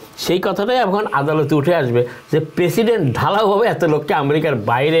প্রেসিডেন্ট সেই কথাটাই এখন আদালতে উঠে আসবে যে প্রেসিডেন্ট ঢালাওভাবে এত লোককে আমেরিকার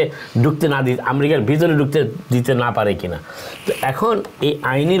বাইরে ঢুকতে না দিতে, আমেরিকার ভিতরে ঢুকতে দিতে না পারে কিনা। তো এখন এই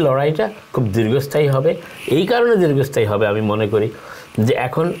আইনি লড়াইটা খুব দীর্ঘস্থায়ী হবে। এই কারণে দীর্ঘস্থায়ী হবে আমি মনে করি যে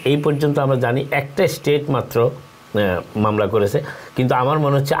এখন এই পর্যন্ত আমরা জানি একটা স্টেট মাত্র মামলা করেছে, কিন্তু আমার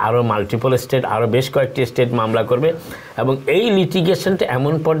মনে হচ্ছে আরও মাল্টিপল স্টেট, আরও বেশ কয়েকটি স্টেট মামলা করবে এবং এই লিটিগেশনটা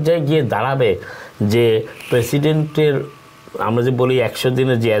এমন পর্যায়ে গিয়ে দাঁড়াবে যে প্রেসিডেন্টের, আমরা যে বলি 100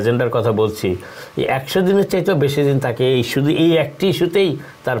 দিনের যে এজেন্ডার কথা বলছি, এই 100 দিনের চাইতেও বেশি দিন তাকে এই শুধু এই একটি ইস্যুতেই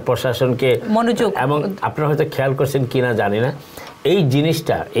তার প্রশাসনকে মনোযোগ। এবং আপনারা হয়তো খেয়াল করছেন কি না জানি না, এই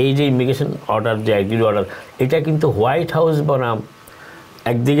জিনিসটা, এই যে ইমিগ্রেশন অর্ডার, যে এক্সিকিউটিভ অর্ডার, এটা কিন্তু হোয়াইট হাউস বনাম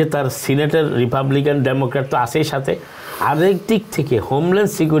একদিকে তার সিনেটের রিপাবলিকান ডেমোক্র্যাট তো আছেই, সাথে আরেক দিক থেকে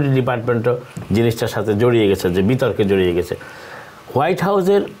হোমল্যান্ড সিকিউরিটি ডিপার্টমেন্টও জিনিসটার সাথে জড়িয়ে গেছে, যে বিতর্কে জড়িয়ে গেছে। হোয়াইট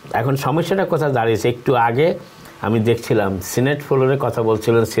হাউসের এখন সমস্যাটা কোথায় দাঁড়িয়েছে, একটু আগে আমি দেখছিলাম সিনেট ফ্লোরে কথা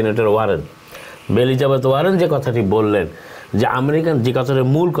বলছিলেন সিনেটর ওয়ারেন, এলিজাবেথ ওয়ারেন যে কথাটি বললেন যে আমেরিকান, যে কথাটার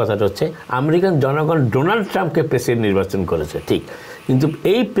মূল কথাটা হচ্ছে আমেরিকান জনগণ ডোনাল্ড ট্রাম্পকে প্রেসিডেন্ট নির্বাচন করেছে, ঠিক, কিন্তু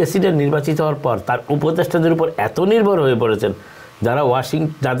এই প্রেসিডেন্ট নির্বাচিত হওয়ার পর তার উপদেষ্টাদের উপর এত নির্ভর হয়ে পড়েছেন যারা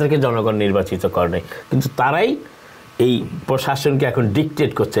যাদেরকে জনগণ নির্বাচিত করে, কিন্তু তারাই এই প্রশাসনকে এখন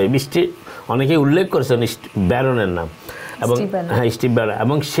ডিকটেট করছে। অনেকেই উল্লেখ করেছেন ব্যারনের নাম, এবং হ্যাঁ, স্টিভ ব্যারন,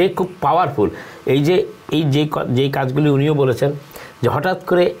 এবং সে খুব পাওয়ারফুল। যেই কাজগুলি উনিও বলেছেন যে হঠাৎ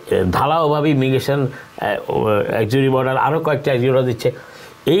করে ঢালাওভাবে ইমিগ্রেশন এক্সিকিউটিভ অর্ডার, আরও কয়েকটা এক্সিকিউটিভ অর্ডার দিচ্ছে।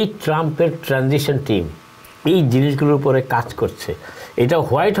 এই ট্রাম্পের ট্রানজিশন টিম এই জিনিসগুলোর উপরে কাজ করছে। এটা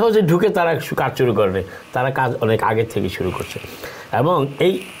হোয়াইট হাউসে ঢুকে তারা কাজ শুরু করেনি, তারা কাজ অনেক আগের থেকে শুরু করছে। এবং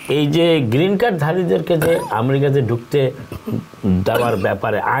এই যে গ্রিন কার্ডধারীদেরকে যে আমেরিকাতে ঢুকতে দেওয়ার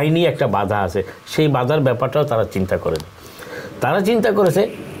ব্যাপারে আইনি একটা বাধা আছে, সেই বাধার ব্যাপারটাও তারা চিন্তা করেনি। তারা চিন্তা করেছে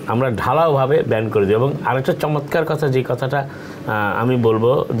আমরা ঢালাওভাবে ব্যান করে দিই। এবং আরেকটা চমৎকার কথা, যে কথাটা আমি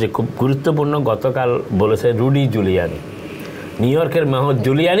বলবো যে খুব গুরুত্বপূর্ণ, গতকাল বলেছে রুডি জুলিয়ানি, নিউ ইয়র্কের মেয়র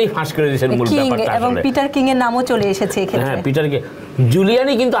জুলিয়ানি ফাঁস করে দিয়েছেন মূল ব্যাপারটা, এবং পিটার কিং এর নামও চলে এসেছে এখানে। হ্যাঁ, পিটার কিং,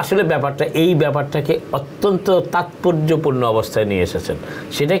 জুলিয়ানি কিন্তু আসলে এই ব্যাপারটাকে অত্যন্ত তাৎপর্যপূর্ণ অবস্থায় নিয়ে এসেছেন।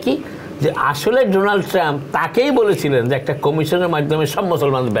 সেটা কি, যে আসলে ডোনাল্ড ট্রাম্প তাকেই বলেছিলেন যে একটা কমিশনের মাধ্যমে সব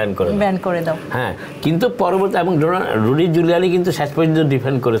মুসলমান ব্যান করে দাও। হ্যাঁ, কিন্তু পরবর্তী এবং রুডি জুলিয়ানি কিন্তু শেষ পর্যন্ত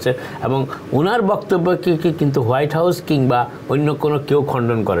ডিফেন্ড করেছে, এবং ওনার বক্তব্যকে কিন্তু হোয়াইট হাউস কিংবা অন্য কোনো কেউ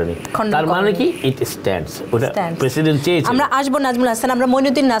খণ্ডন করেনি। তার মানে কি, ইট স্ট্যান্ডস, ওটা প্রেসিডেন্ট চেয়েছে। আমরা আসবো নাজমুল হাসান, আমরা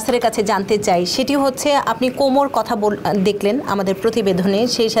মইনুদ্দিন নাসেরের কাছে জানতে চাই, সেটি হচ্ছে আপনি কোমর কথা দেখলেন আমাদের প্রতিবেদনে,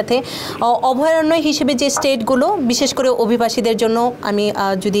 সেই সাথে অভয়ারণ্য হিসেবে যে স্টেটগুলো, বিশেষ করে অভিবাসীদের জন্য, আমি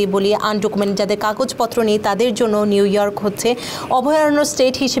যদি বলি আনডকুমেন্ট যাদের কাগজপত্র নেই তাদের জন্য নিউ ইয়র্ক হচ্ছে অভয়ারণ্য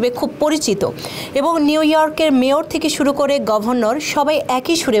স্টেট হিসেবে খুব পরিচিত। এবং নিউ ইয়র্কের মেয়র থেকে শুরু করে গভর্নর সবাই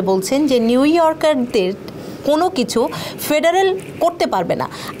একই সুরে বলছেন যে নিউ ইয়র্কারদের কোনো কিছু ফেডারেল করতে পারবে না।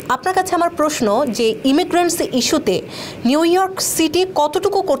 আপনার কাছে আমার প্রশ্ন যে ইমিগ্রেন্টস ইস্যুতে নিউ ইয়র্ক সিটি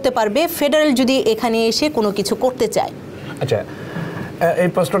কতটুকু করতে পারবে ফেডারেল যদি এখানে এসে কোনো কিছু করতে চায়? আচ্ছা, এই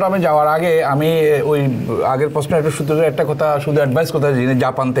প্রশ্নটা আমি যাওয়ার আগে আমি ওই আগের প্রশ্ন একটা কথা শুধু অ্যাডভাইস করতে চাই,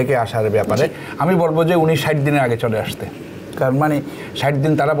 জাপান থেকে আসার ব্যাপারে আমি বলবো যে উনি 60 দিনের আগে চলে আসতে। কারণ মানে 60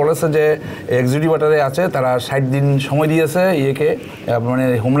 দিন তারা বলেছে যে এক্সিকিউটিভ অর্ডারে আছে, তারা 60 দিন সময় দিয়েছে ইয়েকে, মানে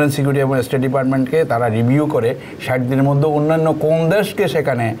হোমল্যান্ড সিকিউরিটি এবং স্টেট ডিপার্টমেন্টকে, তারা রিভিউ করে 60 দিনের মধ্যে অন্যান্য কোন দেশকে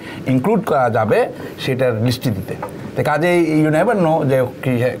সেখানে ইনক্লুড করা যাবে সেটার লিস্টি দিতে। তো কাজে ইউ নেভার নো যে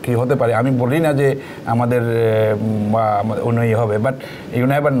কী হতে পারে। আমি বলি না যে আমাদের অন্য ইয়ে হবে, বাট ইউ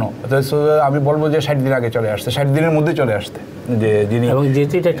নেভার নো। আমি বলবো যে 60 দিন আগে চলে আসতে, 60 দিনের মধ্যে চলে আসতে, যে যিনি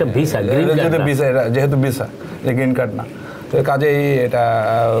যেহেতু একটা ভিসা, যেহেতু ভিসা, যে গ্রিন কার্ড না, তো কাজেই এটা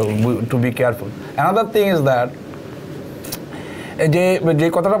two be careful. Another thing is that, যে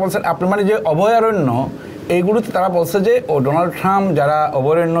কথাটা বলছেন আপনি, মানে যে অভয়ারণ্য, এইগুলোতে তারা বলছে যে ডোনাল্ড ট্রাম্প যারা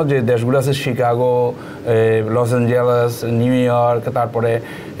অভয়ারণ্য যে দেশগুলো আছে, Chicago, Los Angeles, new York, তারপরে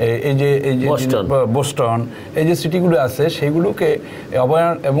এই যে বোস্টন, এই যে সিটিগুলো আছে সেইগুলোকে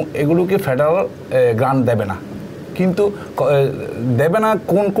অভয়ারণ্য, এবং এগুলোকে ফেডারেল গ্রান্ট দেবে না, কিন্তু দেবে না,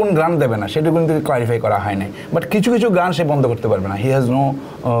 কোন কোন গ্রান্ট দেবে না সেটা কিন্তু ক্লারিফাই করা হয় নাই। বাট কিছু কিছু গ্রান্ট সে বন্ধ করতে পারবে না, he has no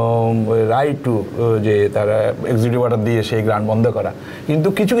right two যে তারা এক্সিকিউটিভ অর্ডার দিয়ে সেই গ্রান্ট বন্ধ করা, কিন্তু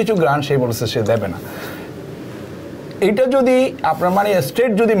কিছু কিছু গ্রান্ট সে বলেছে সে দেবে না। এইটা যদি আপনার মানে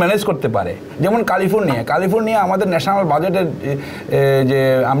স্টেট যদি ম্যানেজ করতে পারে, যেমন ক্যালিফোর্নিয়া আমাদের ন্যাশনাল বাজেটের যে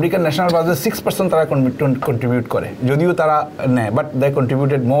আমেরিকান ন্যাশনাল বাজেট 6% তারা কন্ট্রিবিউট করে, যদিও তারা নেয়, but they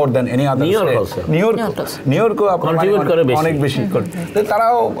contributed more than any other state. নিউইয়র্কও আপনার অনেক বেশি করে,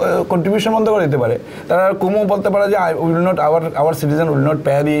 তারাও কন্ট্রিবিউশন বন্ধ করে দিতে পারে। তারা কুমো বলতে পারে যে will not our citizen will not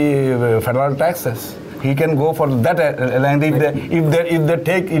pay the federal taxes. He can go for that length if they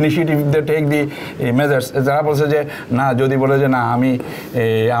take initiative, if they take the measures. যারা বলছে যে না, যদি বলে যে না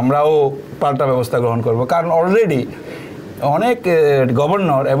আমরাও পাল্টা ব্যবস্থা গ্রহণ করব, কারণ অলরেডি অনেক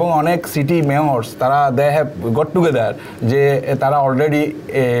গভর্নর এবং অনেক সিটি মেয়র্স তারা দে হ্যাভ গট টুগেদার, যে তারা অলরেডি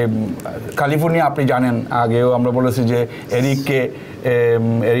ক্যালিফোর্নিয়া আপনি জানেন আগেও আমরা বলেছি যে এরিককে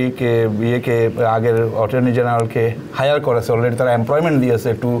আগের অ্যাটর্নি জেনারেলকে হায়ার করেছে, অলরেডি তারা এমপ্লয়মেন্ট দিয়েছে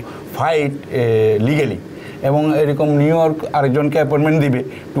টু ফাইট লিগেলি, এবং এরকম নিউ ইয়র্ক আরেকজনকে অ্যাপয়েন্টমেন্ট দিবে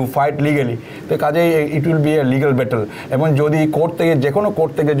টু ফাইট লিগেলি। তো কাজেই it will B a legal battle, এবং যদি কোর্ট থেকে যে কোনো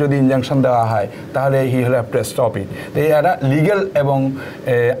কোর্ট থেকে যদি ইনজাংশন দেওয়া হয় তাহলে he will have to stop it. তো এরা লিগেল এবং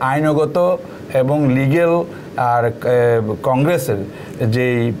আইনগত এবং লিগেল আর কংগ্রেসের যে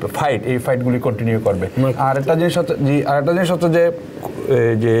ফাইট, এই ফাইটগুলি কন্টিনিউ করবে। আর একটা জিনিস হচ্ছে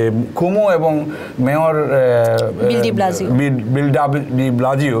যে কুমো এবং মেয়র বিল ডি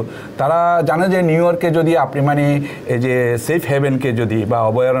ব্লাজিও তারা জানে যে নিউ ইয়র্কে যদি আপনি মানে এই যে সেফ হেভেনকে যদি বা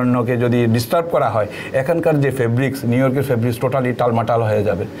অভয়ারণ্যকে যদি ডিস্টার্ব করা হয়, এখানকার যে ফেব্রিক্স, নিউ ইয়র্কের ফেব্রিক্স টোটালি টালমাটাল হয়ে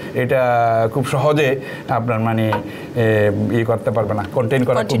যাবে। এটা খুব সহজে আপনার মানে ইয়ে করতে পারবে না, কন্টেইন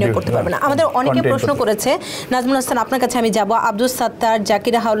করতে পারবে না। আমাদের অনেকে প্রশ্ন করেছে, নাজমুল হাসান আপনার কাছে আমি যাব। আব্দুল সাত্তার,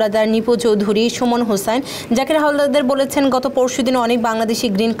 জাকিরা হাওলাদার, নিপু চৌধুরী, সুমন হোসেন। জাকিরা হাওলাদার বলেছেন গত পরশুদিন অনেক বাংলাদেশি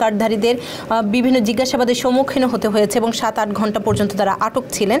গ্রিন কার্ডধারীদের বিভিন্ন জিজ্ঞাসাবাদের সম্মুখীন হতে হয়েছে এবং 7-8 ঘন্টা পর্যন্ত তারা আটক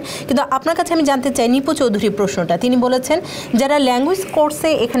ছিলেন। কিন্তু আপনার কাছে আমি জানতে চাই নিপু চৌধুরীর প্রশ্নটা। তিনি বলেছেন যারা ল্যাঙ্গুয়েজ কোর্সে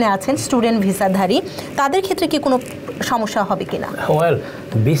এখানে আছেন, স্টুডেন্ট ভিসাধারী, তাদের ক্ষেত্রে কি কোনো সমস্যা হবে কিনা? ওয়েল,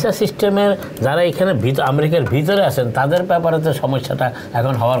 ভিসা সিস্টেমের যারা এখানে আমেরিকার ভিতরে আছেন তাদের ব্যাপারে তো সমস্যাটা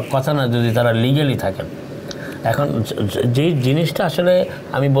এখন হওয়ার কথা না, যদি তারা লিগেলি থাকেন। এখন যে জিনিসটা আসলে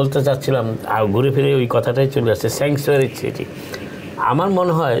আমি বলতে চাচ্ছিলাম, আর ঘুরে ফিরে ওই কথাটাই চলে আসছে, স্যাংচুয়ারি সিটি। আমার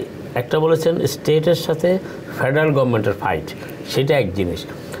মনে হয় একটা বলেছেন স্টেটের সাথে ফেডারেল গভর্নমেন্টের ফাইট, সেটা এক জিনিস।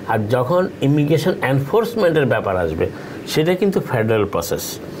 আর যখন ইমিগ্রেশন এনফোর্সমেন্টের ব্যাপার আসবে সেটা কিন্তু ফেডারেল প্রসেস।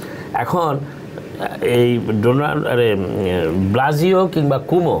 এখন এই ব্লাজিও কিংবা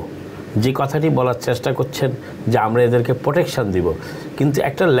কুমো যে কথাটি বলার চেষ্টা করছেন যে আমরা এদেরকে প্রোটেকশন দিব, কিন্তু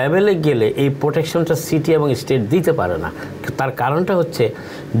একটা লেভেলে গেলে এই প্রোটেকশনটা সিটি এবং স্টেট দিতে পারে না। তার কারণটা হচ্ছে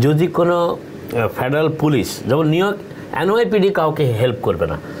যদি কোনো ফেডারেল পুলিশ, যেমন নিউ ইয়র্ক এনওয়াইপিডি কাউকে হেল্প করবে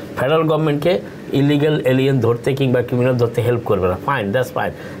না, ফেডারেল গভর্নমেন্টকে ইলিগাল এলিয়েন ধরতে কিংবা ক্রিমিনাল ধরতে হেল্প করবে না, ফাইন, দ্যাটস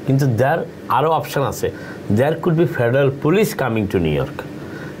ফাইন। কিন্তু দেয়ার আরও অপশান আছে, দেয়ার could be federal police coming to new York.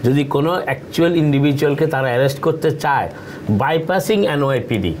 যদি কোনো অ্যাকচুয়াল ইন্ডিভিজুয়ালকে তারা অ্যারেস্ট করতে চায়, বাইপাসিং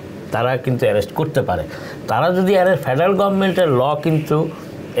এনওয়াইপিডি তারা কিন্তু অ্যারেস্ট করতে পারে। তারা যদি ফেডারেল গভর্নমেন্টের ল কিন্তু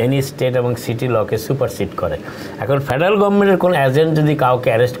এনি স্টেট এবং সিটি লকে সুপারসিড করে। এখন ফেডারেল গভর্নমেন্টের কোনো এজেন্ট যদি কাউকে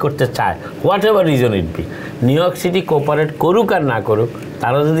অ্যারেস্ট করতে চায়, what ever reason it be, new York city cooperate করুক আর না করুক,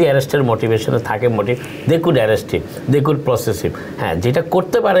 তারা যদি অ্যারেস্টের মোটিভেশনে থাকে they could arrest him, they could process হিম। হ্যাঁ, যেটা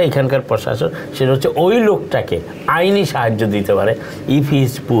করতে পারে এখানকার প্রশাসন সেটা হচ্ছে ওই লোকটাকে আইনি সাহায্য দিতে পারে ইফ হি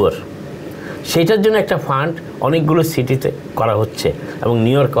ইজ পুয়ার। সেটার জন্য একটা ফান্ড অনেকগুলো সিটিতে করা হচ্ছে এবং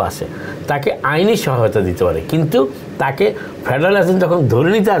নিউ ইয়র্কেও আছে, তাকে আইনি সহায়তা দিতে পারে। কিন্তু তাকে ফেডারেল এজেন্ট যখন ধরে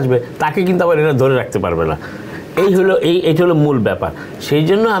নিতে আসবে তাকে কিন্তু আবার এরা ধরে রাখতে পারবে না। এইটা হলো মূল ব্যাপার। সেই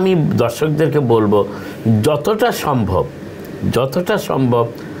জন্য আমি দর্শকদেরকে বলবো যতটা সম্ভব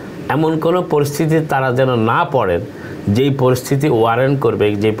এমন কোনো পরিস্থিতি তারা যেন না পড়েন যেই পরিস্থিতি ওয়ারেন্ট করবে,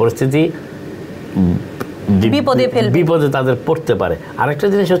 যে পরিস্থিতি বিপদে তাদের পড়তে পারে। আরেকটা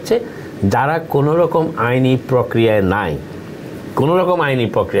জিনিস হচ্ছে যারা কোনো রকম আইনি প্রক্রিয়ায় নাই,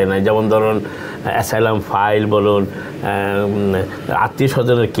 যেমন ধরুন অ্যাসাইলাম ফাইল বলুন, আত্মীয়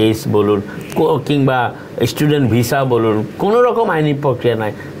স্বজনের কেস বলুন, কিংবা স্টুডেন্ট ভিসা বলুন, কোনো রকম আইনি প্রক্রিয়া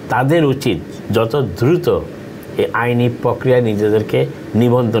নাই, তাদের উচিত যত দ্রুত এই আইনি প্রক্রিয়ায় নিজেদেরকে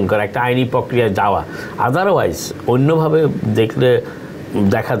নিবন্ধন করা, একটা আইনি প্রক্রিয়ায় যাওয়া। আদারওয়াইজ অন্যভাবে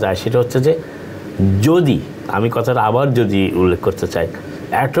দেখা যায় সেটা হচ্ছে যে যদি আমি কথাটা আবার যদি উল্লেখ করতে চাই,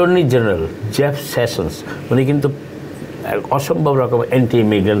 অ্যাটর্নি জেনারেল জেফ সেশনস উনি কিন্তু অসম্ভব রকম অ্যান্টি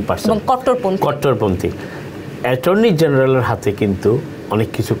ইমিগ্রেন্ট পার্সন, কট্টরপন্থী। অ্যাটর্নি জেনারেলের হাতে কিন্তু অনেক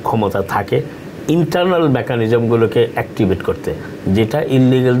কিছু ক্ষমতা থাকে ইন্টারনাল মেকানিজমগুলোকে অ্যাক্টিভেট করতে, যেটা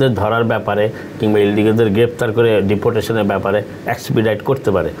ইললিগালদের ধরার ব্যাপারে কিংবা ইললিগালদের গ্রেপ্তার করে ডিপোর্টেশনের ব্যাপারে এক্সপিডাইট করতে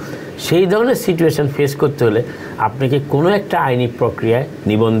পারে। সেই ধরনের সিচুয়েশন ফেস করতে হলে আপনাকে কোনো একটা আইনি প্রক্রিয়ায়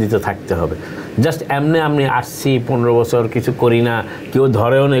নিবন্ধিত থাকতে হবে। জাস্ট এমনি আপনি আসছি 15 বছর কিছু করি না, কেউ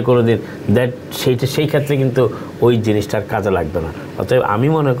ধরেও নেই কোনো দিন, সেই ক্ষেত্রে কিন্তু ওই জিনিসটার কাজে লাগবে না। অতএব আমি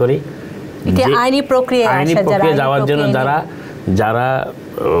মনে করি আইনি প্রক্রিয়া যাওয়ার জন্য যারা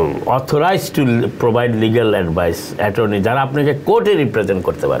authorize to provide legal advice, attorney, যারা আপনাকে কোর্টে রিপ্রেজেন্ট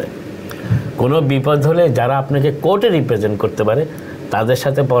করতে পারে, কোনো বিপদ হলে যারা আপনাকে কোর্টে রিপ্রেজেন্ট করতে পারে, তাদের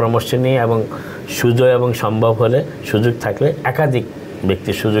সাথে পরামর্শ নিয়ে এবং সুযোগ এবং সম্ভব হলে সুযোগ থাকলে একাধিক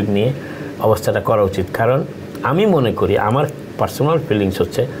ব্যক্তির সুযোগ নিয়ে অবস্থাটা করা উচিত। কারণ আমি মনে করি, আমার পার্সোনাল ফিলিংস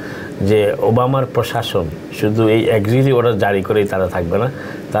হচ্ছে যে ওবামার প্রশাসন শুধু এই এক্সিকিউটিভ অর্ডার জারি করেই তারা থাকবে না,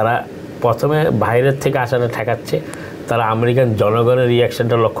 তারা প্রথমে বাইরের থেকে আসাটা ঠেকাচ্ছে, তারা আমেরিকান জনগণের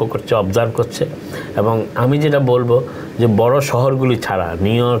রিয়াকশানটা লক্ষ্য করছে, অবজার্ভ করছে। এবং আমি যেটা বলবো যে বড় শহরগুলি ছাড়া,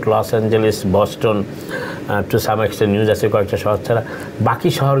 new York, Los Angeles, Boston, to some extent new jersey কয়েকটা শহর ছাড়া বাকি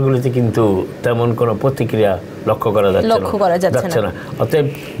শহরগুলিতে কিন্তু তেমন কোনো প্রতিক্রিয়া লক্ষ্য করা যাচ্ছে না। অতএব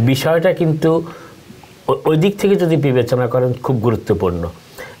বিষয়টা কিন্তু ওই দিক থেকে যদি বিবেচনা করেন খুব গুরুত্বপূর্ণ।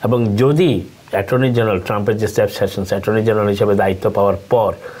 এবং যদি অ্যাটর্নি জেনারেল, ট্রাম্পের যে স্টেপ সেশনস, অ্যাটর্নি জেনারেল হিসেবে দায়িত্ব পাওয়ার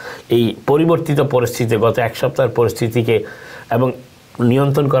পর এই পরিবর্তিত পরিস্থিতি, গত এক সপ্তাহের পরিস্থিতিকে এবং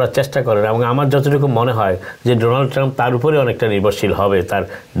নিয়ন্ত্রণ করার চেষ্টা করেন, এবং আমার যতটুকু মনে হয় যে ডোনাল্ড ট্রাম্প তার উপরে অনেকটা নির্ভরশীল হবে তার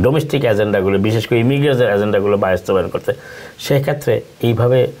ডোমেস্টিক এজেন্ডাগুলো, বিশেষ করে ইমিগ্রেশনের এজেন্ডাগুলো বাস্তবায়ন করতে, সেক্ষেত্রে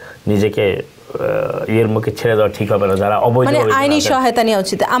এইভাবে নিজেকে এর মুখে ছেড়ে দেওয়া ঠিক হবে না। যারা অবৈধ আইনি সহায়তা নেওয়া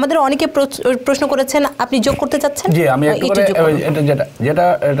উচিত। আমাদের অনেকে প্রশ্ন করেছেন, আপনি যোগ করতে চাচ্ছেন? জি, আমি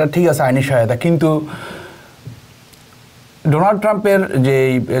যেটা ঠিক আছে আইনি সহায়তা, কিন্তু ডোনাল্ড ট্রাম্পের যে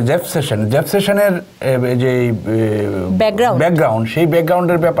জেফ সেশনের যে ব্যাকগ্রাউন্ড, সেই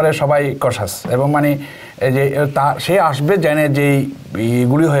ব্যাকগ্রাউন্ডের ব্যাপারে সবাই কশাস। এবং মানে যে সে আসবে জেনে যেই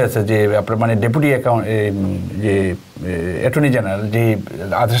ইগুলি হয়েছে, যে আপনার মানে ডেপুটি যে অ্যাটর্নি জেনারেল যে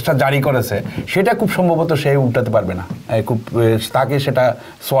আদেশটা জারি করেছে, সেটা খুব সম্ভবত সে উল্টাতে পারবে না, তাকে সেটা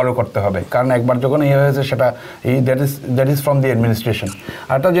সোয়ালো করতে হবে। কারণ একবার যখন হয়েছে সেটা that is from the administration.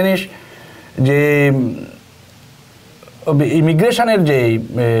 আর একটা জিনিস যে ইমিগ্রেশনের যে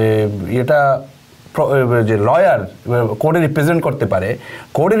এটা যে লয়ার কোর্টে রিপ্রেজেন্ট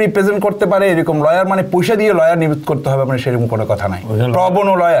করতে পারে এরকম লয়ার, মানে পয়সা দিয়ে লয়ার নিযুক্ত করতে হবে মানে সেরকম কোনো কথা নাই।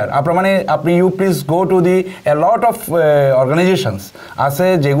 প্রবনো লয়ার আপনার মানে আপনি you please go to the A lot of organisations আছে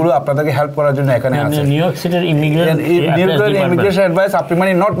যেগুলো আপনাদেরকে হেল্প করার জন্য এখানে আছে। নিউ ইয়র্ক সিটির ইমিগ্রেশন অ্যাডভাইস আপনি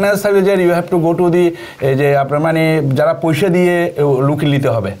মানে নট নেসেসারি যে you have to go to the, যে আপনার মানে যারা পয়সা দিয়ে লুকিয়ে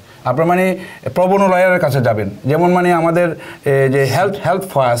নিতে হবে, আপনার মানে প্রবনো লয়ারের কাছে যাবেন। যেমন মানে আমাদের যে হেলথ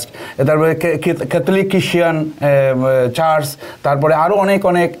ফার্স্ট, তারপরে ক্যাথলিক খ্রিস্টিয়ান চার্চ, তারপরে আরও অনেক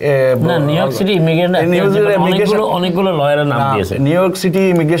নিউ ইয়র্ক সিটি অনেকগুলো লয়ারের নাম দিয়েছে। New York city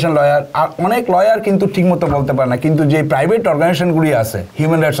immigration lawyer, আর অনেক লয়ার কিন্তু ঠিকমতো বলতে পারে না, কিন্তু যে প্রাইভেট অর্গানাইজেশনগুলি আছে,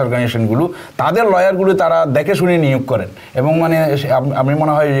 হিউম্যান রাইটস অর্গানাইজেশনগুলো, তাদের লয়ারগুলো তারা দেখে শুনে নিয়োগ করেন। এবং মানে আমি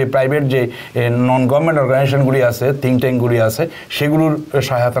মনে হয় যে প্রাইভেট যে নন গভর্নমেন্ট অর্গানাইজেশনগুলি আছে, থিঙ্ক ট্যাঙ্কগুলি আছে, সেগুলোর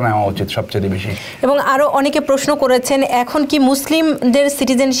সহায়তা নেওয়া উচিত সবচেয়ে বেশি। এবং আরও অনেকে প্রশ্ন করেছেন, এখন কি মুসলিমদের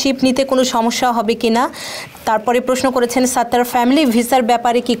সিটিজেনশিপ নিতে কোনো সমস্যা হবে কিনা? তারপরে প্রশ্ন করেছেন সাত্তার ফ্যামিলি ভিসার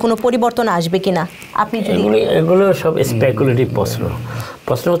ব্যাপারে কি কোনো পরিবর্তন আসবে কিনা? আপনি এগুলো সব স্পেকুলেটিভ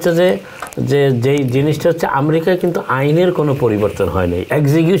প্রশ্ন হচ্ছে যেই জিনিসটা হচ্ছে আমেরিকায় কিন্তু আইনের কোনো পরিবর্তন হয়নি,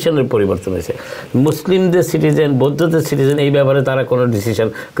 এক্সিকিউশনের পরিবর্তন হয়েছে। মুসলিমদের সিটিজেন, বৌদ্ধদের সিটিজেন, এই ব্যাপারে তারা কোনো ডিসিশন,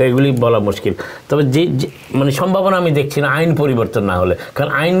 এগুলি বলা মুশকিল। তবে যে মানে সম্ভাবনা আমি দেখছি না আইন পরিবর্তন না হলে, কারণ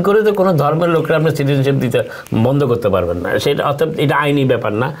আইন করে তো কোনো ধর্মের লোকরা আপনার সিটিজেনশিপ দিতে বন্ধ করতে পারবেন না, সেটা অর্থাৎ এটা আইনি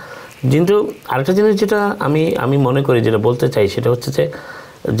ব্যাপার না। কিন্তু আরেকটা জিনিস যেটা আমি মনে করি, যেটা বলতে চাই, সেটা হচ্ছে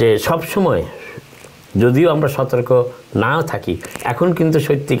যে সবসময় যদিও আমরা সতর্ক না থাকি, এখন কিন্তু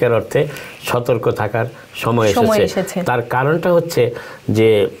সত্যিকার অর্থে সতর্ক থাকার সময় এসেছে। তার কারণটা হচ্ছে যে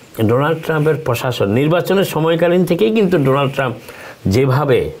ডোনাল্ড ট্রাম্পের প্রশাসন নির্বাচনের সময়কালীন থেকেই কিন্তু ডোনাল্ড ট্রাম্প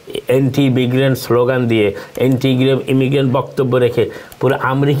যেভাবে অ্যান্টি ইমিগ্রেন্ট স্লোগান দিয়ে, অ্যান্টি ইমিগ্রেন্ট বক্তব্য রেখে পুরো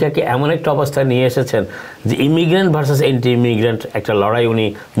আমেরিকাকে এমন একটা অবস্থায় নিয়ে এসেছেন যে ইমিগ্রেন্ট ভার্সাস অ্যান্টি ইমিগ্রেন্ট একটা লড়াই উনি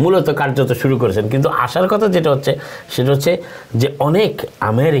মূলত কার্যত শুরু করেছেন। কিন্তু আসার কথা যেটা হচ্ছে সেটা হচ্ছে যে অনেক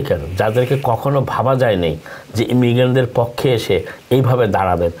আমেরিকান, যাদেরকে কখনো ভাবা যায় নাই যে ইমিগ্রেন্টদের পক্ষে এসে এইভাবে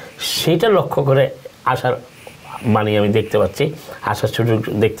দাঁড়াবেন, সেটা লক্ষ্য করে আসার আমি দেখতে পাচ্ছি, আসার সুযোগ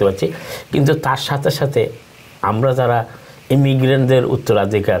দেখতে পাচ্ছি। কিন্তু তার সাথে সাথে আমরা যারা ইমিগ্রেন্টদের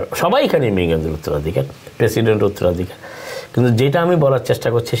উত্তরাধিকার, সবাই এখানে ইমিগ্রেন্টদের উত্তরাধিকার, প্রেসিডেন্ট উত্তরাধিকার, কিন্তু যেটা আমি বলার চেষ্টা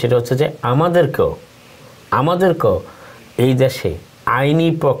করছি সেটা হচ্ছে যে আমাদেরকেও এই দেশে আইনি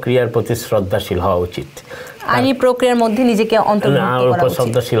প্রক্রিয়ার প্রতি শ্রদ্ধাশীল হওয়া উচিত, আইনি প্রক্রিয়ার মধ্যে নিজেকে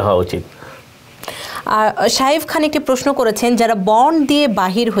শ্রদ্ধাশীল হওয়া উচিত। সাহেব খান একটি প্রশ্ন করেছেন, যারা বন্ড দিয়ে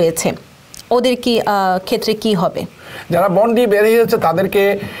বাহির হয়েছে ওদের কি ক্ষেত্রে কি হবে? যারা বন্ড দিয়ে বেরিয়ে যাচ্ছে তাদেরকে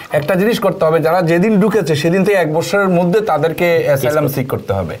একটা জিনিস করতে হবে, যারা যেদিন ঢুকেছে সেদিন থেকে 1 বছরের মধ্যে তাদেরকে অ্যাসাইলাম সিক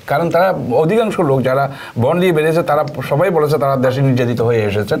করতে হবে। কারণ তারা অধিকাংশ লোক যারা বন্ড দিয়ে বেরিয়েছে তারা সবাই বলেছে তারা দেশে নির্যাতিত হয়ে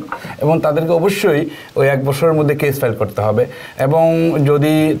এসেছেন এবং তাদেরকে অবশ্যই ওই 1 বছরের মধ্যে কেস ফাইল করতে হবে। এবং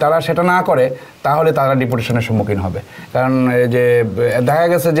যদি তারা সেটা না করে তাহলে তারা ডিপোর্টেশনের সম্মুখীন হবে। কারণ যে দেখা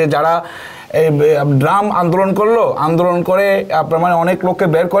গেছে যে যারা এই ড্রাম আন্দোলন করলো, আন্দোলন করে আপনার মানে অনেক লোককে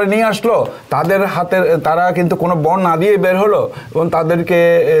বের করে নিয়ে আসলো, তাদের হাতে তারা কিন্তু কোনো বন্ড না দিয়ে বের হলো এবং তাদেরকে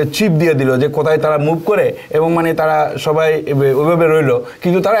চিপ দিয়ে দিল যে কোথায় তারা মুভ করে, এবং মানে তারা সবাই ওইভাবে রইলো।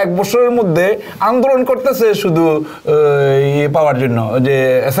 কিন্তু তারা 1 বছরের মধ্যে আন্দোলন করতেছে শুধু ইয়ে পাওয়ার জন্য, যে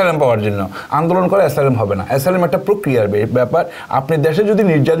অ্যাসাইলাম পাওয়ার জন্য। আন্দোলন করে অ্যাসাইলাম হবে না। অ্যাসাইলাম একটা প্রক্রিয়ার ব্যাপার। আপনি দেশে যদি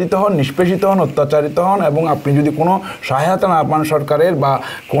নির্যাতিত হন, নিষ্পেষিত হন, অত্যাচারিত হন এবং আপনি যদি কোনো সহায়তা না পান সরকারের বা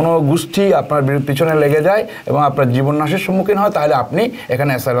কোনো গোষ্ঠী আপনার পিছনে লেগে যায় এবং আপনার জীবন নাশের সম্মুখীন হয়, তাহলে আপনি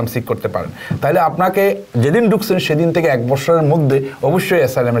এখানে অ্যাসাইলাম সিক করতে পারেন। তাহলে আপনাকে যেদিন ঢুকছেন সেদিন থেকে 1 বছরের মধ্যে অবশ্যই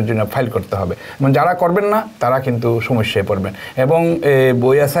অ্যাসাইলামের জন্য ফাইল করতে হবে। এবং যারা করবেন না তারা কিন্তু সমস্যায় পড়বেন। এবং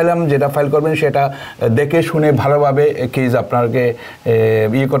ওই অ্যাসাইলাম যেটা ফাইল করবেন সেটা দেখে শুনে ভালোভাবে কেস আপনাকে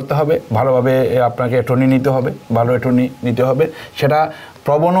ইয়ে করতে হবে, ভালোভাবে আপনাকে অ্যাটর্নি নিতে হবে, ভালো অ্যাটর্নি নিতে হবে। সেটা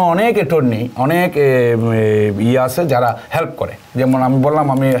প্রবণ অনেক অ্যাটর্নি, অনেক ইয়ে আছে যারা হেল্প করে। যেমন আমি বললাম,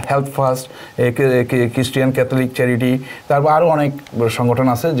 আমি help first, Christian Catholic charity, তারপর আরও অনেক সংগঠন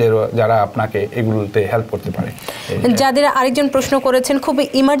আছে যারা আপনাকে এগুলোতে হেল্প করতে পারে। যাদের আরেকজন প্রশ্ন করেছেন, খুব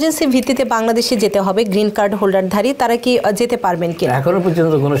ইমার্জেন্সি ভিত্তিতে বাংলাদেশে যেতে হবে, গ্রিন কার্ড হোল্ডারধারী, তারা কি যেতে পারবেন কি? এখনো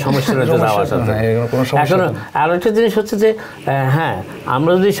পর্যন্ত কোনো সমস্যা নেই। এখনো আরেকটা জিনিস হচ্ছে যে হ্যাঁ,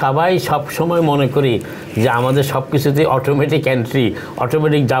 আমরা যদি সবাই সব সময় মনে করি যে আমাদের সব কিছুতেই অটোমেটিক এন্ট্রি,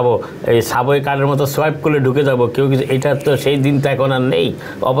 অটোমেটিক যাব, এই সাবওয়ে কার্ডের মতো সোয়াইপ করলে ঢুকে যাব কেউ কিছু, এটা তো সেই দিন তো এখন আর নেই।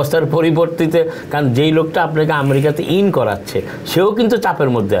 অবস্থার পরিবর্তিতে, কারণ যেই লোকটা আপনাকে আমেরিকাতে ইন করাচ্ছে সেও কিন্তু চাপের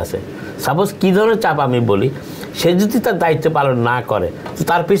মধ্যে আছে। সাপোজ কী ধরনের চাপ আমি বলি, সে যদি তার দায়িত্ব পালন না করে তো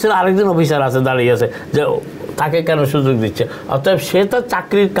তার পিছনে আরেকজন অফিসার আছে, দাঁড়িয়ে আছে যে তাকে কেন সুযোগ দিচ্ছে। অতএব সে তার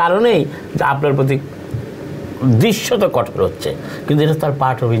চাকরির কারণেই আপনার প্রতি দৃশ্যত কঠোর হচ্ছে, কিন্তু এটা তার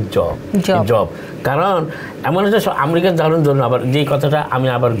পার্ট অফ ইজ জব। কারণ এমন একটা আমেরিকার ধরুন আবার যেই কথাটা আমি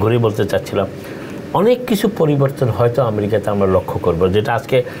আবার ঘুরে বলতে চাচ্ছিলাম, অনেক কিছু পরিবর্তন হয়তো আমেরিকাতে আমরা লক্ষ্য করবো, যেটা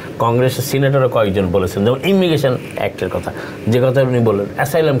আজকে কংগ্রেসের সিনেটরও কয়েকজন বলেছেন। যেমন ইমিগ্রেশন অ্যাক্টের কথা, যে কথা উনি বললেন,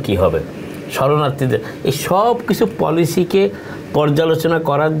 অ্যাসাইলাম কী হবে, শরণার্থীদের, এই সব কিছু পলিসিকে পর্যালোচনা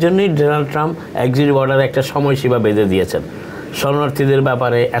করার জন্যই ডোনাল্ড ট্রাম্প এক্সিকিউটিভ অর্ডারে একটা সময়সীমা বেঁধে দিয়েছেন শরণার্থীদের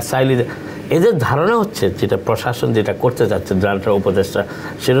ব্যাপারে, অ্যাসাইলিদের। এদের ধারণা হচ্ছে যেটা প্রশাসন যেটা করতে চাচ্ছে, ডোনাল্ড ট্রাম্প উপদেষ্টা,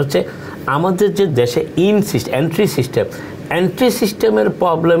 সেটা হচ্ছে আমাদের যে দেশে এন্ট্রি সিস্টেমের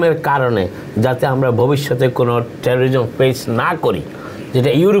প্রবলেমের কারণে যাতে আমরা ভবিষ্যতে কোনো টেরোরিজম ফেস না করি,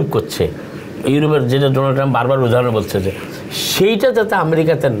 যেটা ইউরোপ করছে, ইউরোপের যেটা ডোনাল্ড ট্রাম্প বারবার উদাহরণ বলছে যে সেইটা যাতে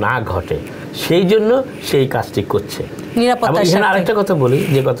আমেরিকাতে না ঘটে, সেই জন্য সেই কাজটি করছে। এখানে আরেকটা কথা বলি,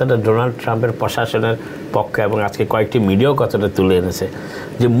 যে কথাটা ডোনাল্ড ট্রাম্পের প্রশাসনের পক্ষে এবং আজকে কয়েকটি মিডিয়াও কথাটা তুলে এনেছে,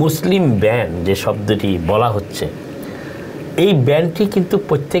 যে মুসলিম ব্যান যে শব্দটি বলা হচ্ছে, এই ব্যানটি কিন্তু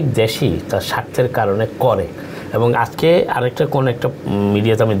প্রত্যেক দেশই তার স্বার্থের কারণে করে। এবং আজকে আরেকটা কোন একটা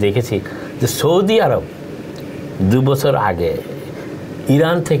মিডিয়াতে আমি দেখেছি যে সৌদি আরব 2 বছর আগে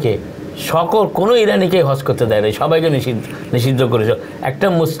ইরান থেকে কোনো ইরানিকে হজ করতে দেয় না, সবাইকে নিষিদ্ধ করেছে। একটা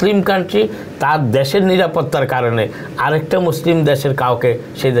মুসলিম কান্ট্রি তার দেশের নিরাপত্তার কারণে আরেকটা মুসলিম দেশের কাউকে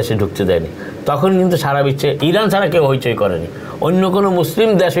সেই দেশে ঢুকতে দেয়নি। তখন কিন্তু সারা বিশ্বে ইরান ছাড়া কেউ হইচই করেনি, অন্য কোনো মুসলিম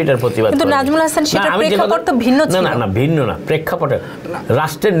দেশ এটার প্রতিবাদ। কিন্তু নাজমুল হাসান, সেটার প্রেক্ষাপট তো ভিন্ন ছিল। না, ভিন্ন না, প্রেক্ষাপটে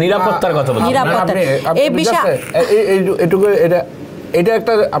রাষ্ট্রের নিরাপত্তার কথা বলছি। এই বিষয়ে এটুকু এটা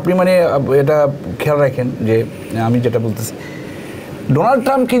একটা আপনি মানে এটা খেয়াল রাখেন যে আমি যেটা বলতেছি, ডোনাল্ড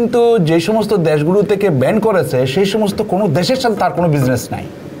ট্রাম্প কিন্তু যে সমস্ত দেশগুলো থেকে ব্যান করেছে সেই সমস্ত কোনো দেশের সাথে তার কোনো বিজনেস নাই।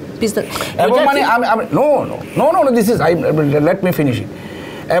 এবং মানে আমি no this is let me finish it.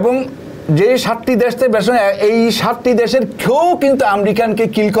 এবং যে 7টি দেশ থেকে এই 7টি দেশের কেউ কিন্তু আমেরিকানকে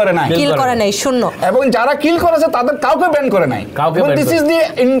কিল করে নাই, শূন্য। এবং যারা কিল করেছে তাদের কাউকে ব্যান করে নাই। দিস ইজ দি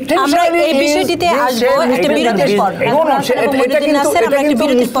ইন্টেনশনালি এই বিষয়টিতে আসবো একটা বিরতির পর। এটা কিন্তু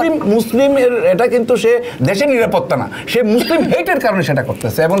মুসলিমের, এটা কিন্তু সে দেশের নিরাপত্তা না, সে মুসলিম হেটের কারণে সেটা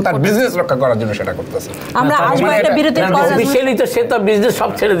করতেছে এবং তার বিজনেস রক্ষা করার জন্য সেটা করতেছে। আমরা আসবো একটা বিরতির পর। অফিশিয়ালি তো সে তার বিজনেস সব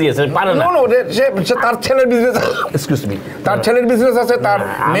ছেড়ে দিয়েছে, পারে না। সে তার ছেলের বিজনেস, এক্সকিউজ মি, তার ছেলের বিজনেস আছে, তার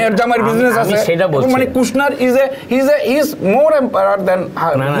মেয়ের জামাইয়ের বিজনেস আছে। সেটা বলছি, মানে Kushner is more empire then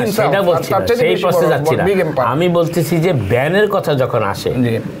himself. সেটা বলছি, সেই প্রশ্নে যাচ্ছি না। আমি বলতেছি যে ব্যানের কথা যখন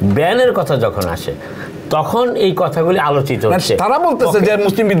আসে, তখন এই কথাগুলি আলোচিত হচ্ছে। তারা বলতেছে যে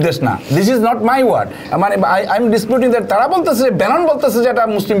মুসলিম বিদ্বেষ না, this is not my word, মানে আই এম ডিসপিউটিং দ্যাট। তারা বলতেছে, ব্যানন বলতেছে যে এটা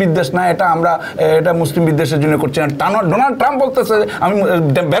মুসলিম বিদ্বেষ না, এটা আমরা এটা মুসলিম বিদ্বেষের জন্য করছি না। ডোনাল্ড ট্রাম্প বলতেছে, আমি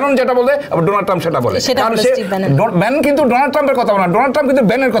ব্যানন যেটা বলে আবার ডোনাল্ড ট্রাম্প সেটা বলে, কারণ সে ব্যানন কিন্তু ডোনাল্ড ট্রাম্পের কথা বলে না, ডোনাল্ড ট্রাম্প কিন্তু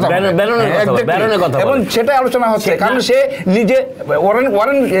ব্যানের কথা বলে, এবং সেটাই আলোচনা হচ্ছে। কারণ সে নিজে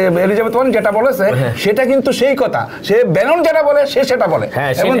ওয়ারেন এলিজাবেথ ওয়ারেন যেটা বলেছে সেটা কিন্তু সেই কথা, সে ব্যানন যেটা বলে সে সেটা বলে,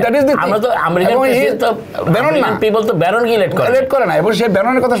 এবং দ্যাট ইজ দি আমরা তো আমেরিকান ব্যানন না, পিপল তো ব্যানন কি লেট করে না, এবং সে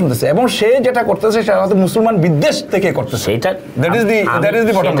ব্যাননের কথা শুনতেছে, এবং সে যেটা করতেছে সেটা হয়তো মুসলমান বিদ্বেষ থেকে করতেছে, সেটা that is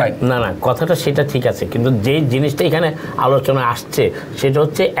the bottom line. না না, কথাটা সেটা ঠিক আছে, কিন্তু যে জিনিসটা এখানে আলোচনা আসছে সেটা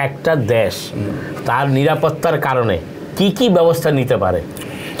হচ্ছে একটা দেশ তার নিরাপত্তার কারণে কি কি ব্যবস্থা নিতে পারে,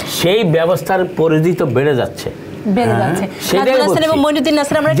 সেই ব্যবস্থার পরিধি তো বেড়ে যাচ্ছে।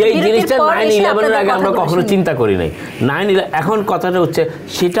 আমরা কখনো চিন্তা করি নাই 9/11, এখন কথাটা হচ্ছে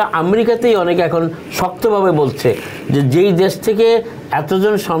সেটা আমেরিকাতেই অনেকে এখন শক্তভাবে বলছে যে যেই দেশ থেকে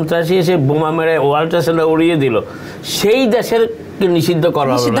এতজন সন্ত্রাসী এসে বোমা মেরে ওয়ার্ল্ড ট্রেড সেন্টার উড়িয়ে দিল, সেই দেশের নিষিদ্ধ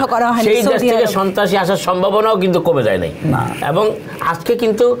করা হবে না, সেই দেশ থেকে সন্ত্রাসী আসার সম্ভাবনাও কিন্তু কমে যায় নাই। এবং আজকে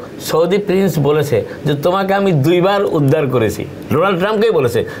কিন্তু সৌদি প্রিন্স বলেছে যে তোমাকে আমি 2বার উদ্ধার করেছি, ডোনাল্ড ট্রাম্পকেই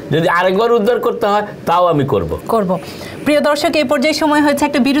বলেছে, যদি আরেকবার উদ্ধার করতে হয় তাও আমি করব। প্রিয় দর্শক, এই পর্যায়ে সময় হয়েছে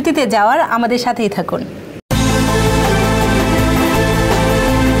একটা বিরতিতে যাওয়ার, আমাদের সাথেই থাকুন।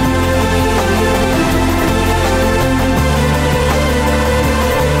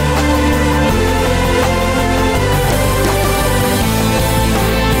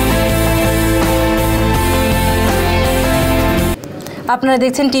 আপনারা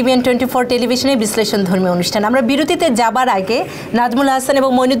দেখছেন TBN 24 টেলিভিশনের বিশ্লেষণ ধর্মীয় অনুষ্ঠান। আমরা বিরতিতে যাবার আগে নাজমুল হাসান এবং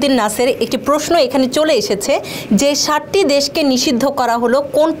মঈনুদ্দিন নাসের একটি প্রশ্ন এখানে চলে এসেছে যে 7টি দেশকে নিষিদ্ধ করা হলো,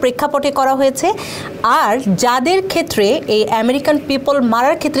 কোন প্রেক্ষাপটে করা হয়েছে, আর যাদের ক্ষেত্রে এই আমেরিকান পিপল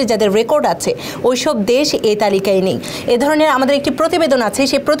মারার ক্ষেত্রে যাদের রেকর্ড আছে ওইসব দেশ এই তালিকায় নেই। এ ধরনের আমাদের একটি প্রতিবেদন আছে,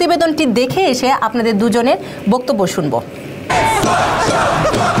 সেই প্রতিবেদনটি দেখে এসে আপনাদের দুজনের বক্তব্য শুনব।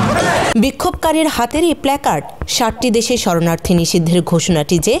 বিক্ষোভকারীর হাতের এই প্ল্যাকার্ড 7টি দেশে শরণার্থী নিষিদ্ধের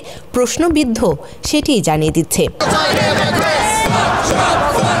ঘোষণাটি যে প্রশ্নবিদ্ধ সেটিই জানিয়ে দিচ্ছে।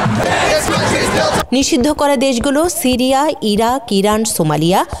 নিষিদ্ধ করা দেশগুলো Syria, Iraq, Iran,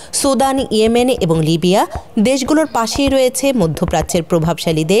 Somalia, Sudan, Yemen এবং লিবিয়া। দেশগুলোর পাশেই রয়েছে মধ্যপ্রাচ্যের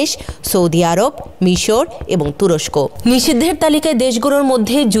প্রভাবশালী দেশ সৌদি আরব, মিশর এবং তুরস্ক। নিষিদ্ধের তালিকায় দেশগুলোর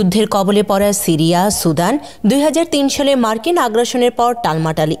মধ্যে যুদ্ধের কবলে পড়া সিরিয়া, সুদান, 2003 সালে মার্কিন আগ্রাসনের পর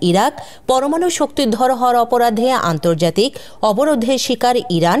টালমাটাল ইরাক, পরমাণু শক্তিধর হওয়ার অপরাধে আন্তর্জাতিক অবরোধের শিকার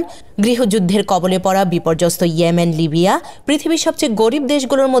ইরান, গৃহযুদ্ধের কবলে পড়া বিপর্যস্ত ইয়েমেন, লিবিয়া, পৃথিবীর সবচেয়ে গরিব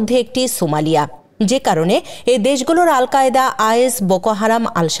দেশগুলোর মধ্যে একটি সোমালিয়া। যে কারণে এই দেশগুলোর আল কায়দা, আইএস, বোকো হারাম,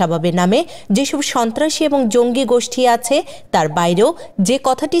 আল শাবাবের নামে যেসব সন্ত্রাসী এবং জঙ্গি গোষ্ঠী আছে তার বাইরেও যে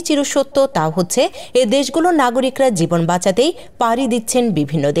কথাটি চিরসত্য তা হচ্ছে এই দেশগুলোর নাগরিকরা জীবন বাঁচাতেই পাড়ি দিচ্ছেন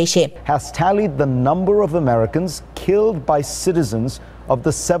বিভিন্ন দেশে। Has tallied the number of Americans killed by citizens of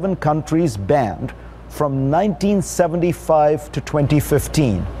the 7 countries banned from 1975 to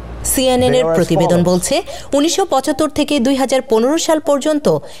 2015. সিএনএনের প্রতিবেদন বলছে 1975 থেকে 2015 সাল পর্যন্ত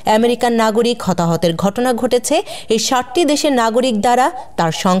আমেরিকান নাগরিক হতাহতের ঘটনা ঘটেছে এই 7টি দেশের নাগরিক দ্বারা,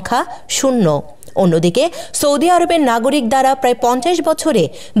 তার সংখ্যা 0। অন্যদিকে সৌদি আরবের নাগরিক দ্বারা প্রায় 50 বছরে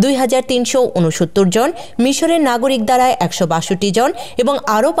 2369 জন, মিশরের নাগরিক দ্বারা 162 জন এবং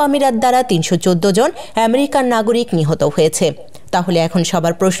আরব আমিরাত দ্বারা 314 জন আমেরিকান নাগরিক নিহত হয়েছে। তাহলে এখন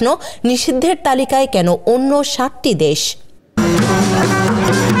সবার প্রশ্ন, নিষিদ্ধের তালিকায় কেন অন্য 7টি দেশ?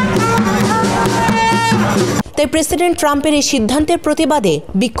 তাই প্রেসিডেন্ট ট্রাম্পের এই সিদ্ধান্তের প্রতিবাদে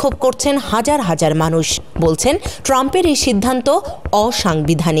বিক্ষোভ করছেন হাজার হাজার মানুষ। বলছেন ট্রাম্পের এই সিদ্ধান্ত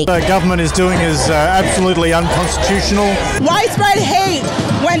অসাংবিধানিক। The government is doing is absolutely unconstitutional. Widespread hate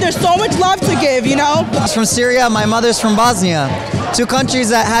when there's so much love to give, you know? I'm from Syria, my mother's from Bosnia. 2 countries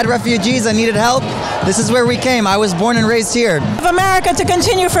that had refugees that needed help. This is where we came. I was born and raised here. Of America to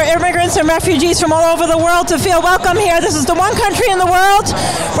continue for immigrants and refugees from all over the world to feel welcome here. This is the one country in the world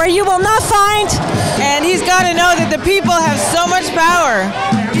where you will not find. And he's got to know that the people have so much power.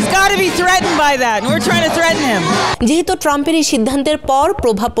 He's got to be threatened by that, and we're trying to threaten him. যেহেতু ট্রাম্পের এই সিদ্ধান্তের পর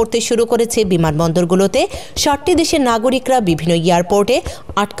প্রভাব পড়তে শুরু করেছে বিমানবন্দরগুলোতে, 7টি দেশের নাগরিকরা বিভিন্ন এয়ারপোর্টে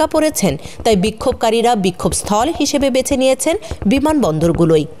আটকা পড়েছেন, তাই বিক্ষোভকারীরা বিক্ষোভস্থল হিসেবে বেছে নিয়েছেন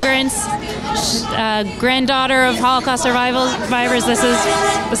বিমানবন্দরগুলোই। Granddaughter of Holocaust survivors, this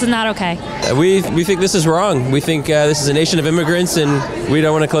is not okay. We think this is wrong. We think this is a nation of immigrants, and we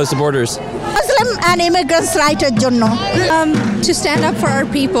don't want to close the borders. Muslim and immigrants' rights jonno. To stand up for our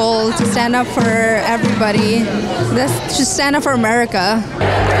people, to stand up for everybody, to stand up for America.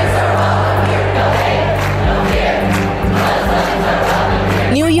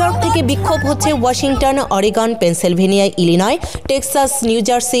 New York থেকে বিক্ষোভ হচ্ছে Washington, Oregon, Pennsylvania, Illinois, Texas, new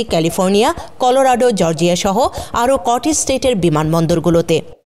jersey, California, Colorado, Georgia সহ আরও কটি স্টেটের বিমানবন্দরগুলোতে।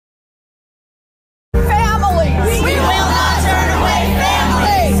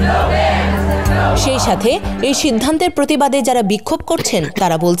 সেই সাথে এই সিদ্ধান্তের প্রতিবাদে যারা বিক্ষোভ করছেন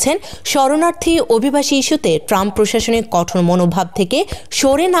তারা বলছেন, শরণার্থী অভিবাসী ইস্যুতে ট্রাম্প প্রশাসনের কঠোর মনোভাব থেকে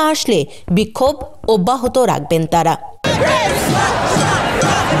সরে না আসলে বিক্ষোভ অব্যাহত রাখবেন তারা।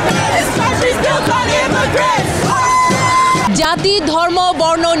 জাতি, ধর্ম,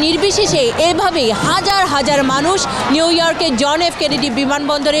 বর্ণ নির্বিশেষে এভাবেই হাজার হাজার মানুষ নিউ ইয়র্কের জন এফ কেনেডি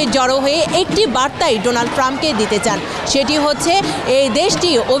বিমানবন্দরে জড়ো হয়ে একটি বার্তাই ডোনাল্ড ট্রাম্পকে দিতে চান। সেটি হচ্ছে এই দেশটি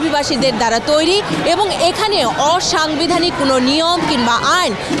অভিবাসীদের দ্বারা তৈরি এবং এখানে অসাংবিধানিক কোনো নিয়ম কিংবা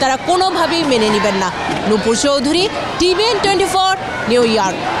আইন তারা কোনোভাবেই মেনে নেবেন না। নূপুর Chowdhury, TBN 24, new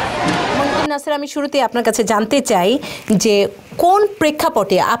York. Nasir, আমি শুরুতে আপনার কাছে জানতে চাই যে কোন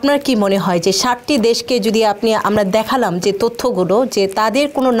প্রেক্ষাপটে আপনার কি মনে হয় যে 60টি দেশকে যদি আমরা দেখালাম যে তথ্যগুলো, যে তাদের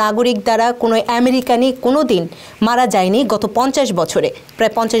কোনো নাগরিক দ্বারা কোনো আমেরিকানি কোনো দিন মারা যায়নি গত 50 বছরে,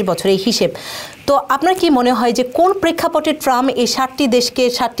 প্রায় 50 বছরের হিসেব, তো আপনার কি মনে হয় যে কোন প্রেক্ষাপটে ট্রাম্প এই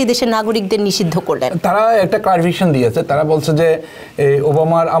 60টি দেশের নাগরিকদের নিষিদ্ধ করলেন? তারা একটা ক্লারিফিকেশন দিয়েছে। তারা বলছে যে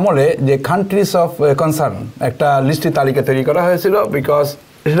ওবামার আমলে যে কান্ট্রিজ অফ কনসার্ন একটা লিস্টি তালিকা তৈরি করা হয়েছিল, বিকজ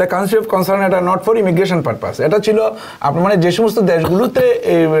সেটা কান্ট্রি অফ কনসার্ন, এটা নট ফর ইমিগ্রেশন পারপাস। এটা ছিল আপনার মানে যে সমস্ত দেশগুলোতে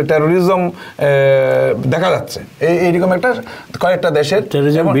টেরোরিজম দেখা যাচ্ছে, এইরকম একটা কয়েকটা দেশের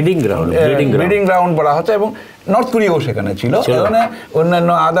ব্রিডিং গ্রাউন্ড বলা হচ্ছে, এবং নর্থ কোরিয়াও সেখানে ছিল, এখানে অন্যান্য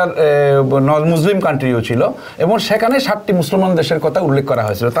আদার নন মুসলিম কান্ট্রিও ছিল, এবং সেখানে 60টি মুসলমান দেশের কথা উল্লেখ করা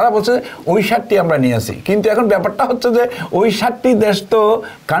হয়েছিল। তারা বলছে ওই 60টি আমরা নিয়েছি, কিন্তু এখন ব্যাপারটা হচ্ছে যে ওই 60টি দেশ তো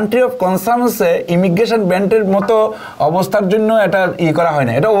কান্ট্রি অফ কনসার্নসে ইমিগ্রেশন ব্যান্ডের মতো অবস্থার জন্য এটা করা হয়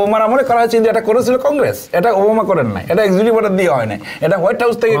না। এটা ওবামার আমলে করা হয়েছে, কিন্তু এটা করেছিল কংগ্রেস, এটা ওবামা করেন নাই, এটা এক্সিকিউটিভ অর্ডার দিয়ে হয় না, এটা হোয়াইট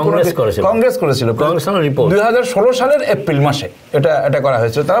হাউস থেকে কংগ্রেস করেছিল 2016 সালের এপ্রিল মাসে এটা করা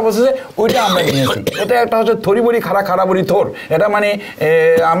হয়েছিল। তারা বলছে যে ওইটা আমরা নিয়েছি। এটা একটা হচ্ছে থরিবরি খারাবরি থোর, এটা মানে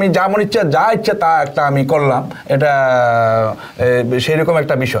আমি যা মন ইচ্ছা যা ইচ্ছা তা একটা আমি করলাম, এটা সেই রকম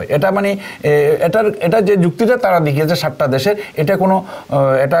একটা বিষয়। এটা মানে এটা যে যুক্তিটা তারা দেখিয়েছে 60টা দেশের, এটা কোনো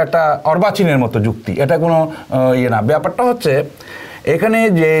এটা একটা অর্বাচীনের মতো যুক্তি, এটা কোনো ইয়ে না। ব্যাপারটা হচ্ছে এখানে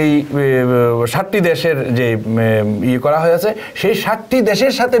যেই 60টি দেশের যে ইয়ে করা হয়েছে, সেই 60টি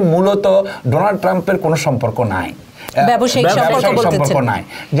দেশের সাথে মূলত ডোনাল্ড ট্রাম্পের কোনো সম্পর্ক নাই, ব্যবসায়িক সম্পর্ক নাই।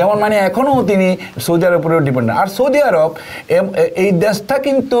 যেমন মানে এখনো তিনি সৌদি আরবের উপরেও ডিপেন্ডেন্ট। আর সৌদি আরব এই দেশটা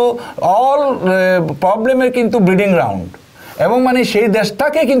কিন্তু অল প্রবলেমের কিন্তু ব্রিডিং গ্রাউন্ড, এবং মানে সেই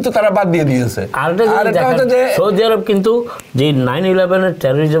দেশটাকে কিন্তু তারা বাদ দিয়ে দিয়েছে। সৌদি আরব কিন্তু যে 9/11-এর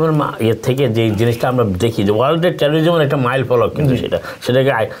টেরোরিজমের ইয়ে থেকে যে জিনিসটা আমরা দেখি যে ওয়ার্ল্ডের টেরোরিজমের একটা মাইল ফলক, কিন্তু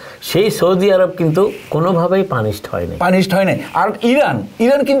সেটাকে সেই সৌদি আরব কিন্তু কোনোভাবেই পানিশড হয়নি। আর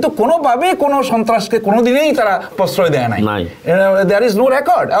ইরান কিন্তু কোনোভাবেই কোনো সন্ত্রাসকে কোনোদিনই তারা প্রশ্রয় দেয় নাই, দেয়ার ইজ নো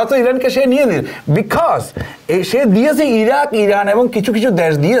রেকর্ড। অথচ ইরানকে সে নিয়ে দিল, বিকজ সে দিয়েছে ইরান এবং কিছু কিছু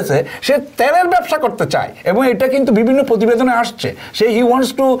দেশ দিয়েছে, সে তেলের ব্যবসা করতে চায়, এবং এটা কিন্তু বিভিন্ন প্রতিবেদনে আসছে। সে he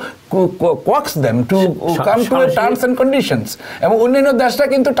wants to coax them to come to terms and conditions, এবং অন্যান্য দেশটা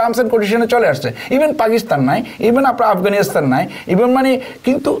কিন্তু টার্মস এন্ড কন্ডিশনে চলে আসছে। ইভেন পাকিস্তান নাই, ইভেন আপনার আফগানিস্তান নাই, ইভেন মানে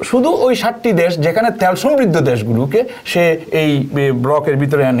কিন্তু শুধু ওই 60টি দেশ যেখানে তেল সমৃদ্ধ দেশগুলোকে সে এই ব্লকের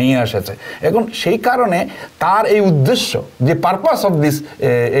ভিতরে নিয়ে এসেছে। এখন সেই কারণে তার এই উদ্দেশ্য যে পারপাস অফ দিস,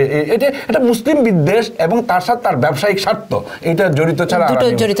 এটা মুসলিম বিদ্বেষ এবং তার সাথে তার ব্যবসায়িক স্বার্থ, এটা জড়িত ছাড়া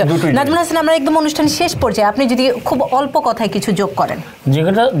জড়িত। নাজমুল হাসান, আমরা একদম অনুষ্ঠান শেষ পর্যায়ে, আপনি যদি খুব অল্প কথায় কিছু যোগ করেন।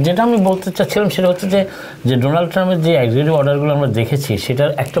 যেটা আমি বলতে চাচ্ছিলাম সেটা হচ্ছে যে ডোনাল্ড ট্রাম্পের যে এক্সিকিউটিভ অর্ডারগুলো আমরা দেখেছি,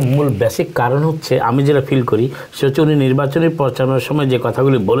 সেটার একটা মূল বেসিক কারণ হচ্ছে, আমি যেটা ফিল করি সে হচ্ছে উনি নির্বাচনী প্রচারণার সময় যে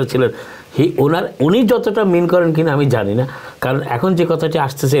কথাগুলি বলেছিলেন, উনি যতটা মিন করেন কিনা আমি জানি না, কারণ এখন যে কথাটি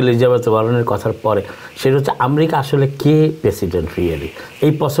আসতেছে এলিজাবেথ ওয়ারেনের কথার পরে, সেটা হচ্ছে আমেরিকা আসলে কে প্রেসিডেন্ট রিয়েলি,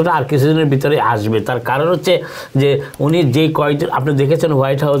 এই প্রশ্নটা আর কিছুদিনের ভিতরে আসবে। তার কারণ হচ্ছে যে উনি যেই কয়েকজন আপনি দেখেছেন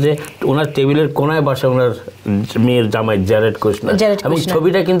হোয়াইট হাউসে ওনার টেবিলের কোনায় বসে ওনার মেয়ের জামাই জ্যারেড কুশনার, এবং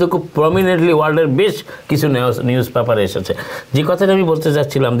ছবিটা কিন্তু খুব প্রমিনেন্টলি ওয়ার্ল্ডের বেশ কিছু নিউজ পেপারে এসেছে। যে কথাটা আমি বলতে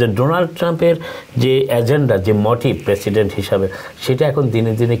চাচ্ছিলাম যে ডোনাল্ড ট্রাম্পের যে এজেন্ডা, যে মোটিভ প্রেসিডেন্ট হিসাবে, সেটা এখন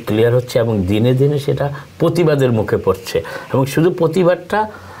দিনে দিনে ক্লিয়ার হচ্ছে, এবং দিনে দিনে সেটা প্রতিবাদের মুখে পড়ছে। এবং শুধু প্রতিবাদটা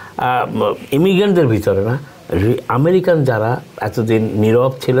ইমিগ্রেন্টদের ভিতরে না, আমেরিকান যারা এতদিন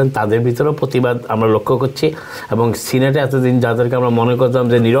নীরব ছিলেন তাদের ভিতরেও প্রতিবাদ আমরা লক্ষ্য করছি। এবং সিনেটে এতদিন যাদেরকে আমরা মনে করতাম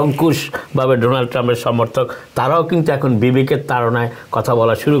যে নিরঙ্কুশভাবে ডোনাল্ড ট্রাম্পের সমর্থক, তারাও কিন্তু এখন বিবেকের তাড়নায় কথা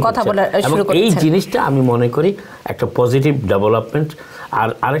বলা শুরু করছে। এবং এই জিনিসটা আমি মনে করি একটা পজিটিভ ডেভেলপমেন্ট। আর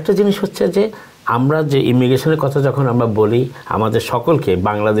আরেকটা জিনিস হচ্ছে যে আমরা যে ইমিগ্রেশনের কথা যখন আমরা বলি, আমাদের সকলকে,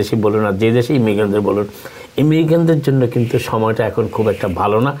 বাংলাদেশি বলুন আর যে দেশে ইমিগ্রেন্টদের বলুন, আমেরিকানদের জন্য কিন্তু সময়টা এখন খুব একটা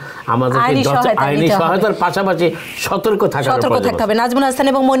ভালো না। আমাদেরকে আইনি সহায়তার পাশাপাশি সতর্ক থাকতে হবে। নাজমুল হাসান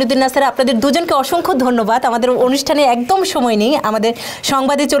এবং মইনুদ্দিন নাসের, আপনাদের দুজনকে অসংখ্য ধন্যবাদ। আমাদের অনুষ্ঠানে একদম সময় নেই, আমাদের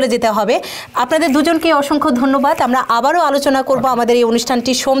সংবাদে চলে যেতে হবে। আপনাদের দুজনকে অসংখ্য ধন্যবাদ। আমরা আবারও আলোচনা করব। আমাদের এই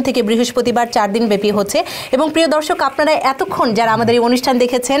অনুষ্ঠানটি সোম থেকে বৃহস্পতিবার 4 দিন ব্যাপী হচ্ছে। এবং প্রিয় দর্শক, আপনারা এতক্ষণ যারা আমাদের এই অনুষ্ঠান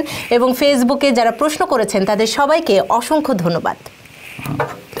দেখেছেন এবং ফেসবুকে যারা প্রশ্ন করেছেন, তাদের সবাইকে অসংখ্য ধন্যবাদ।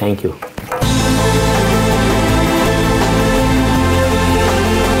 Thank you.